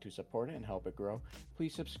and want to support it and help it grow,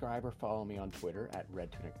 please subscribe or follow me on Twitter at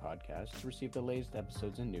Red Tunic Podcast to receive the latest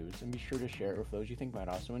episodes and news. And be sure to share it with those you think might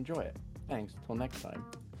also enjoy it. Thanks. Till next time.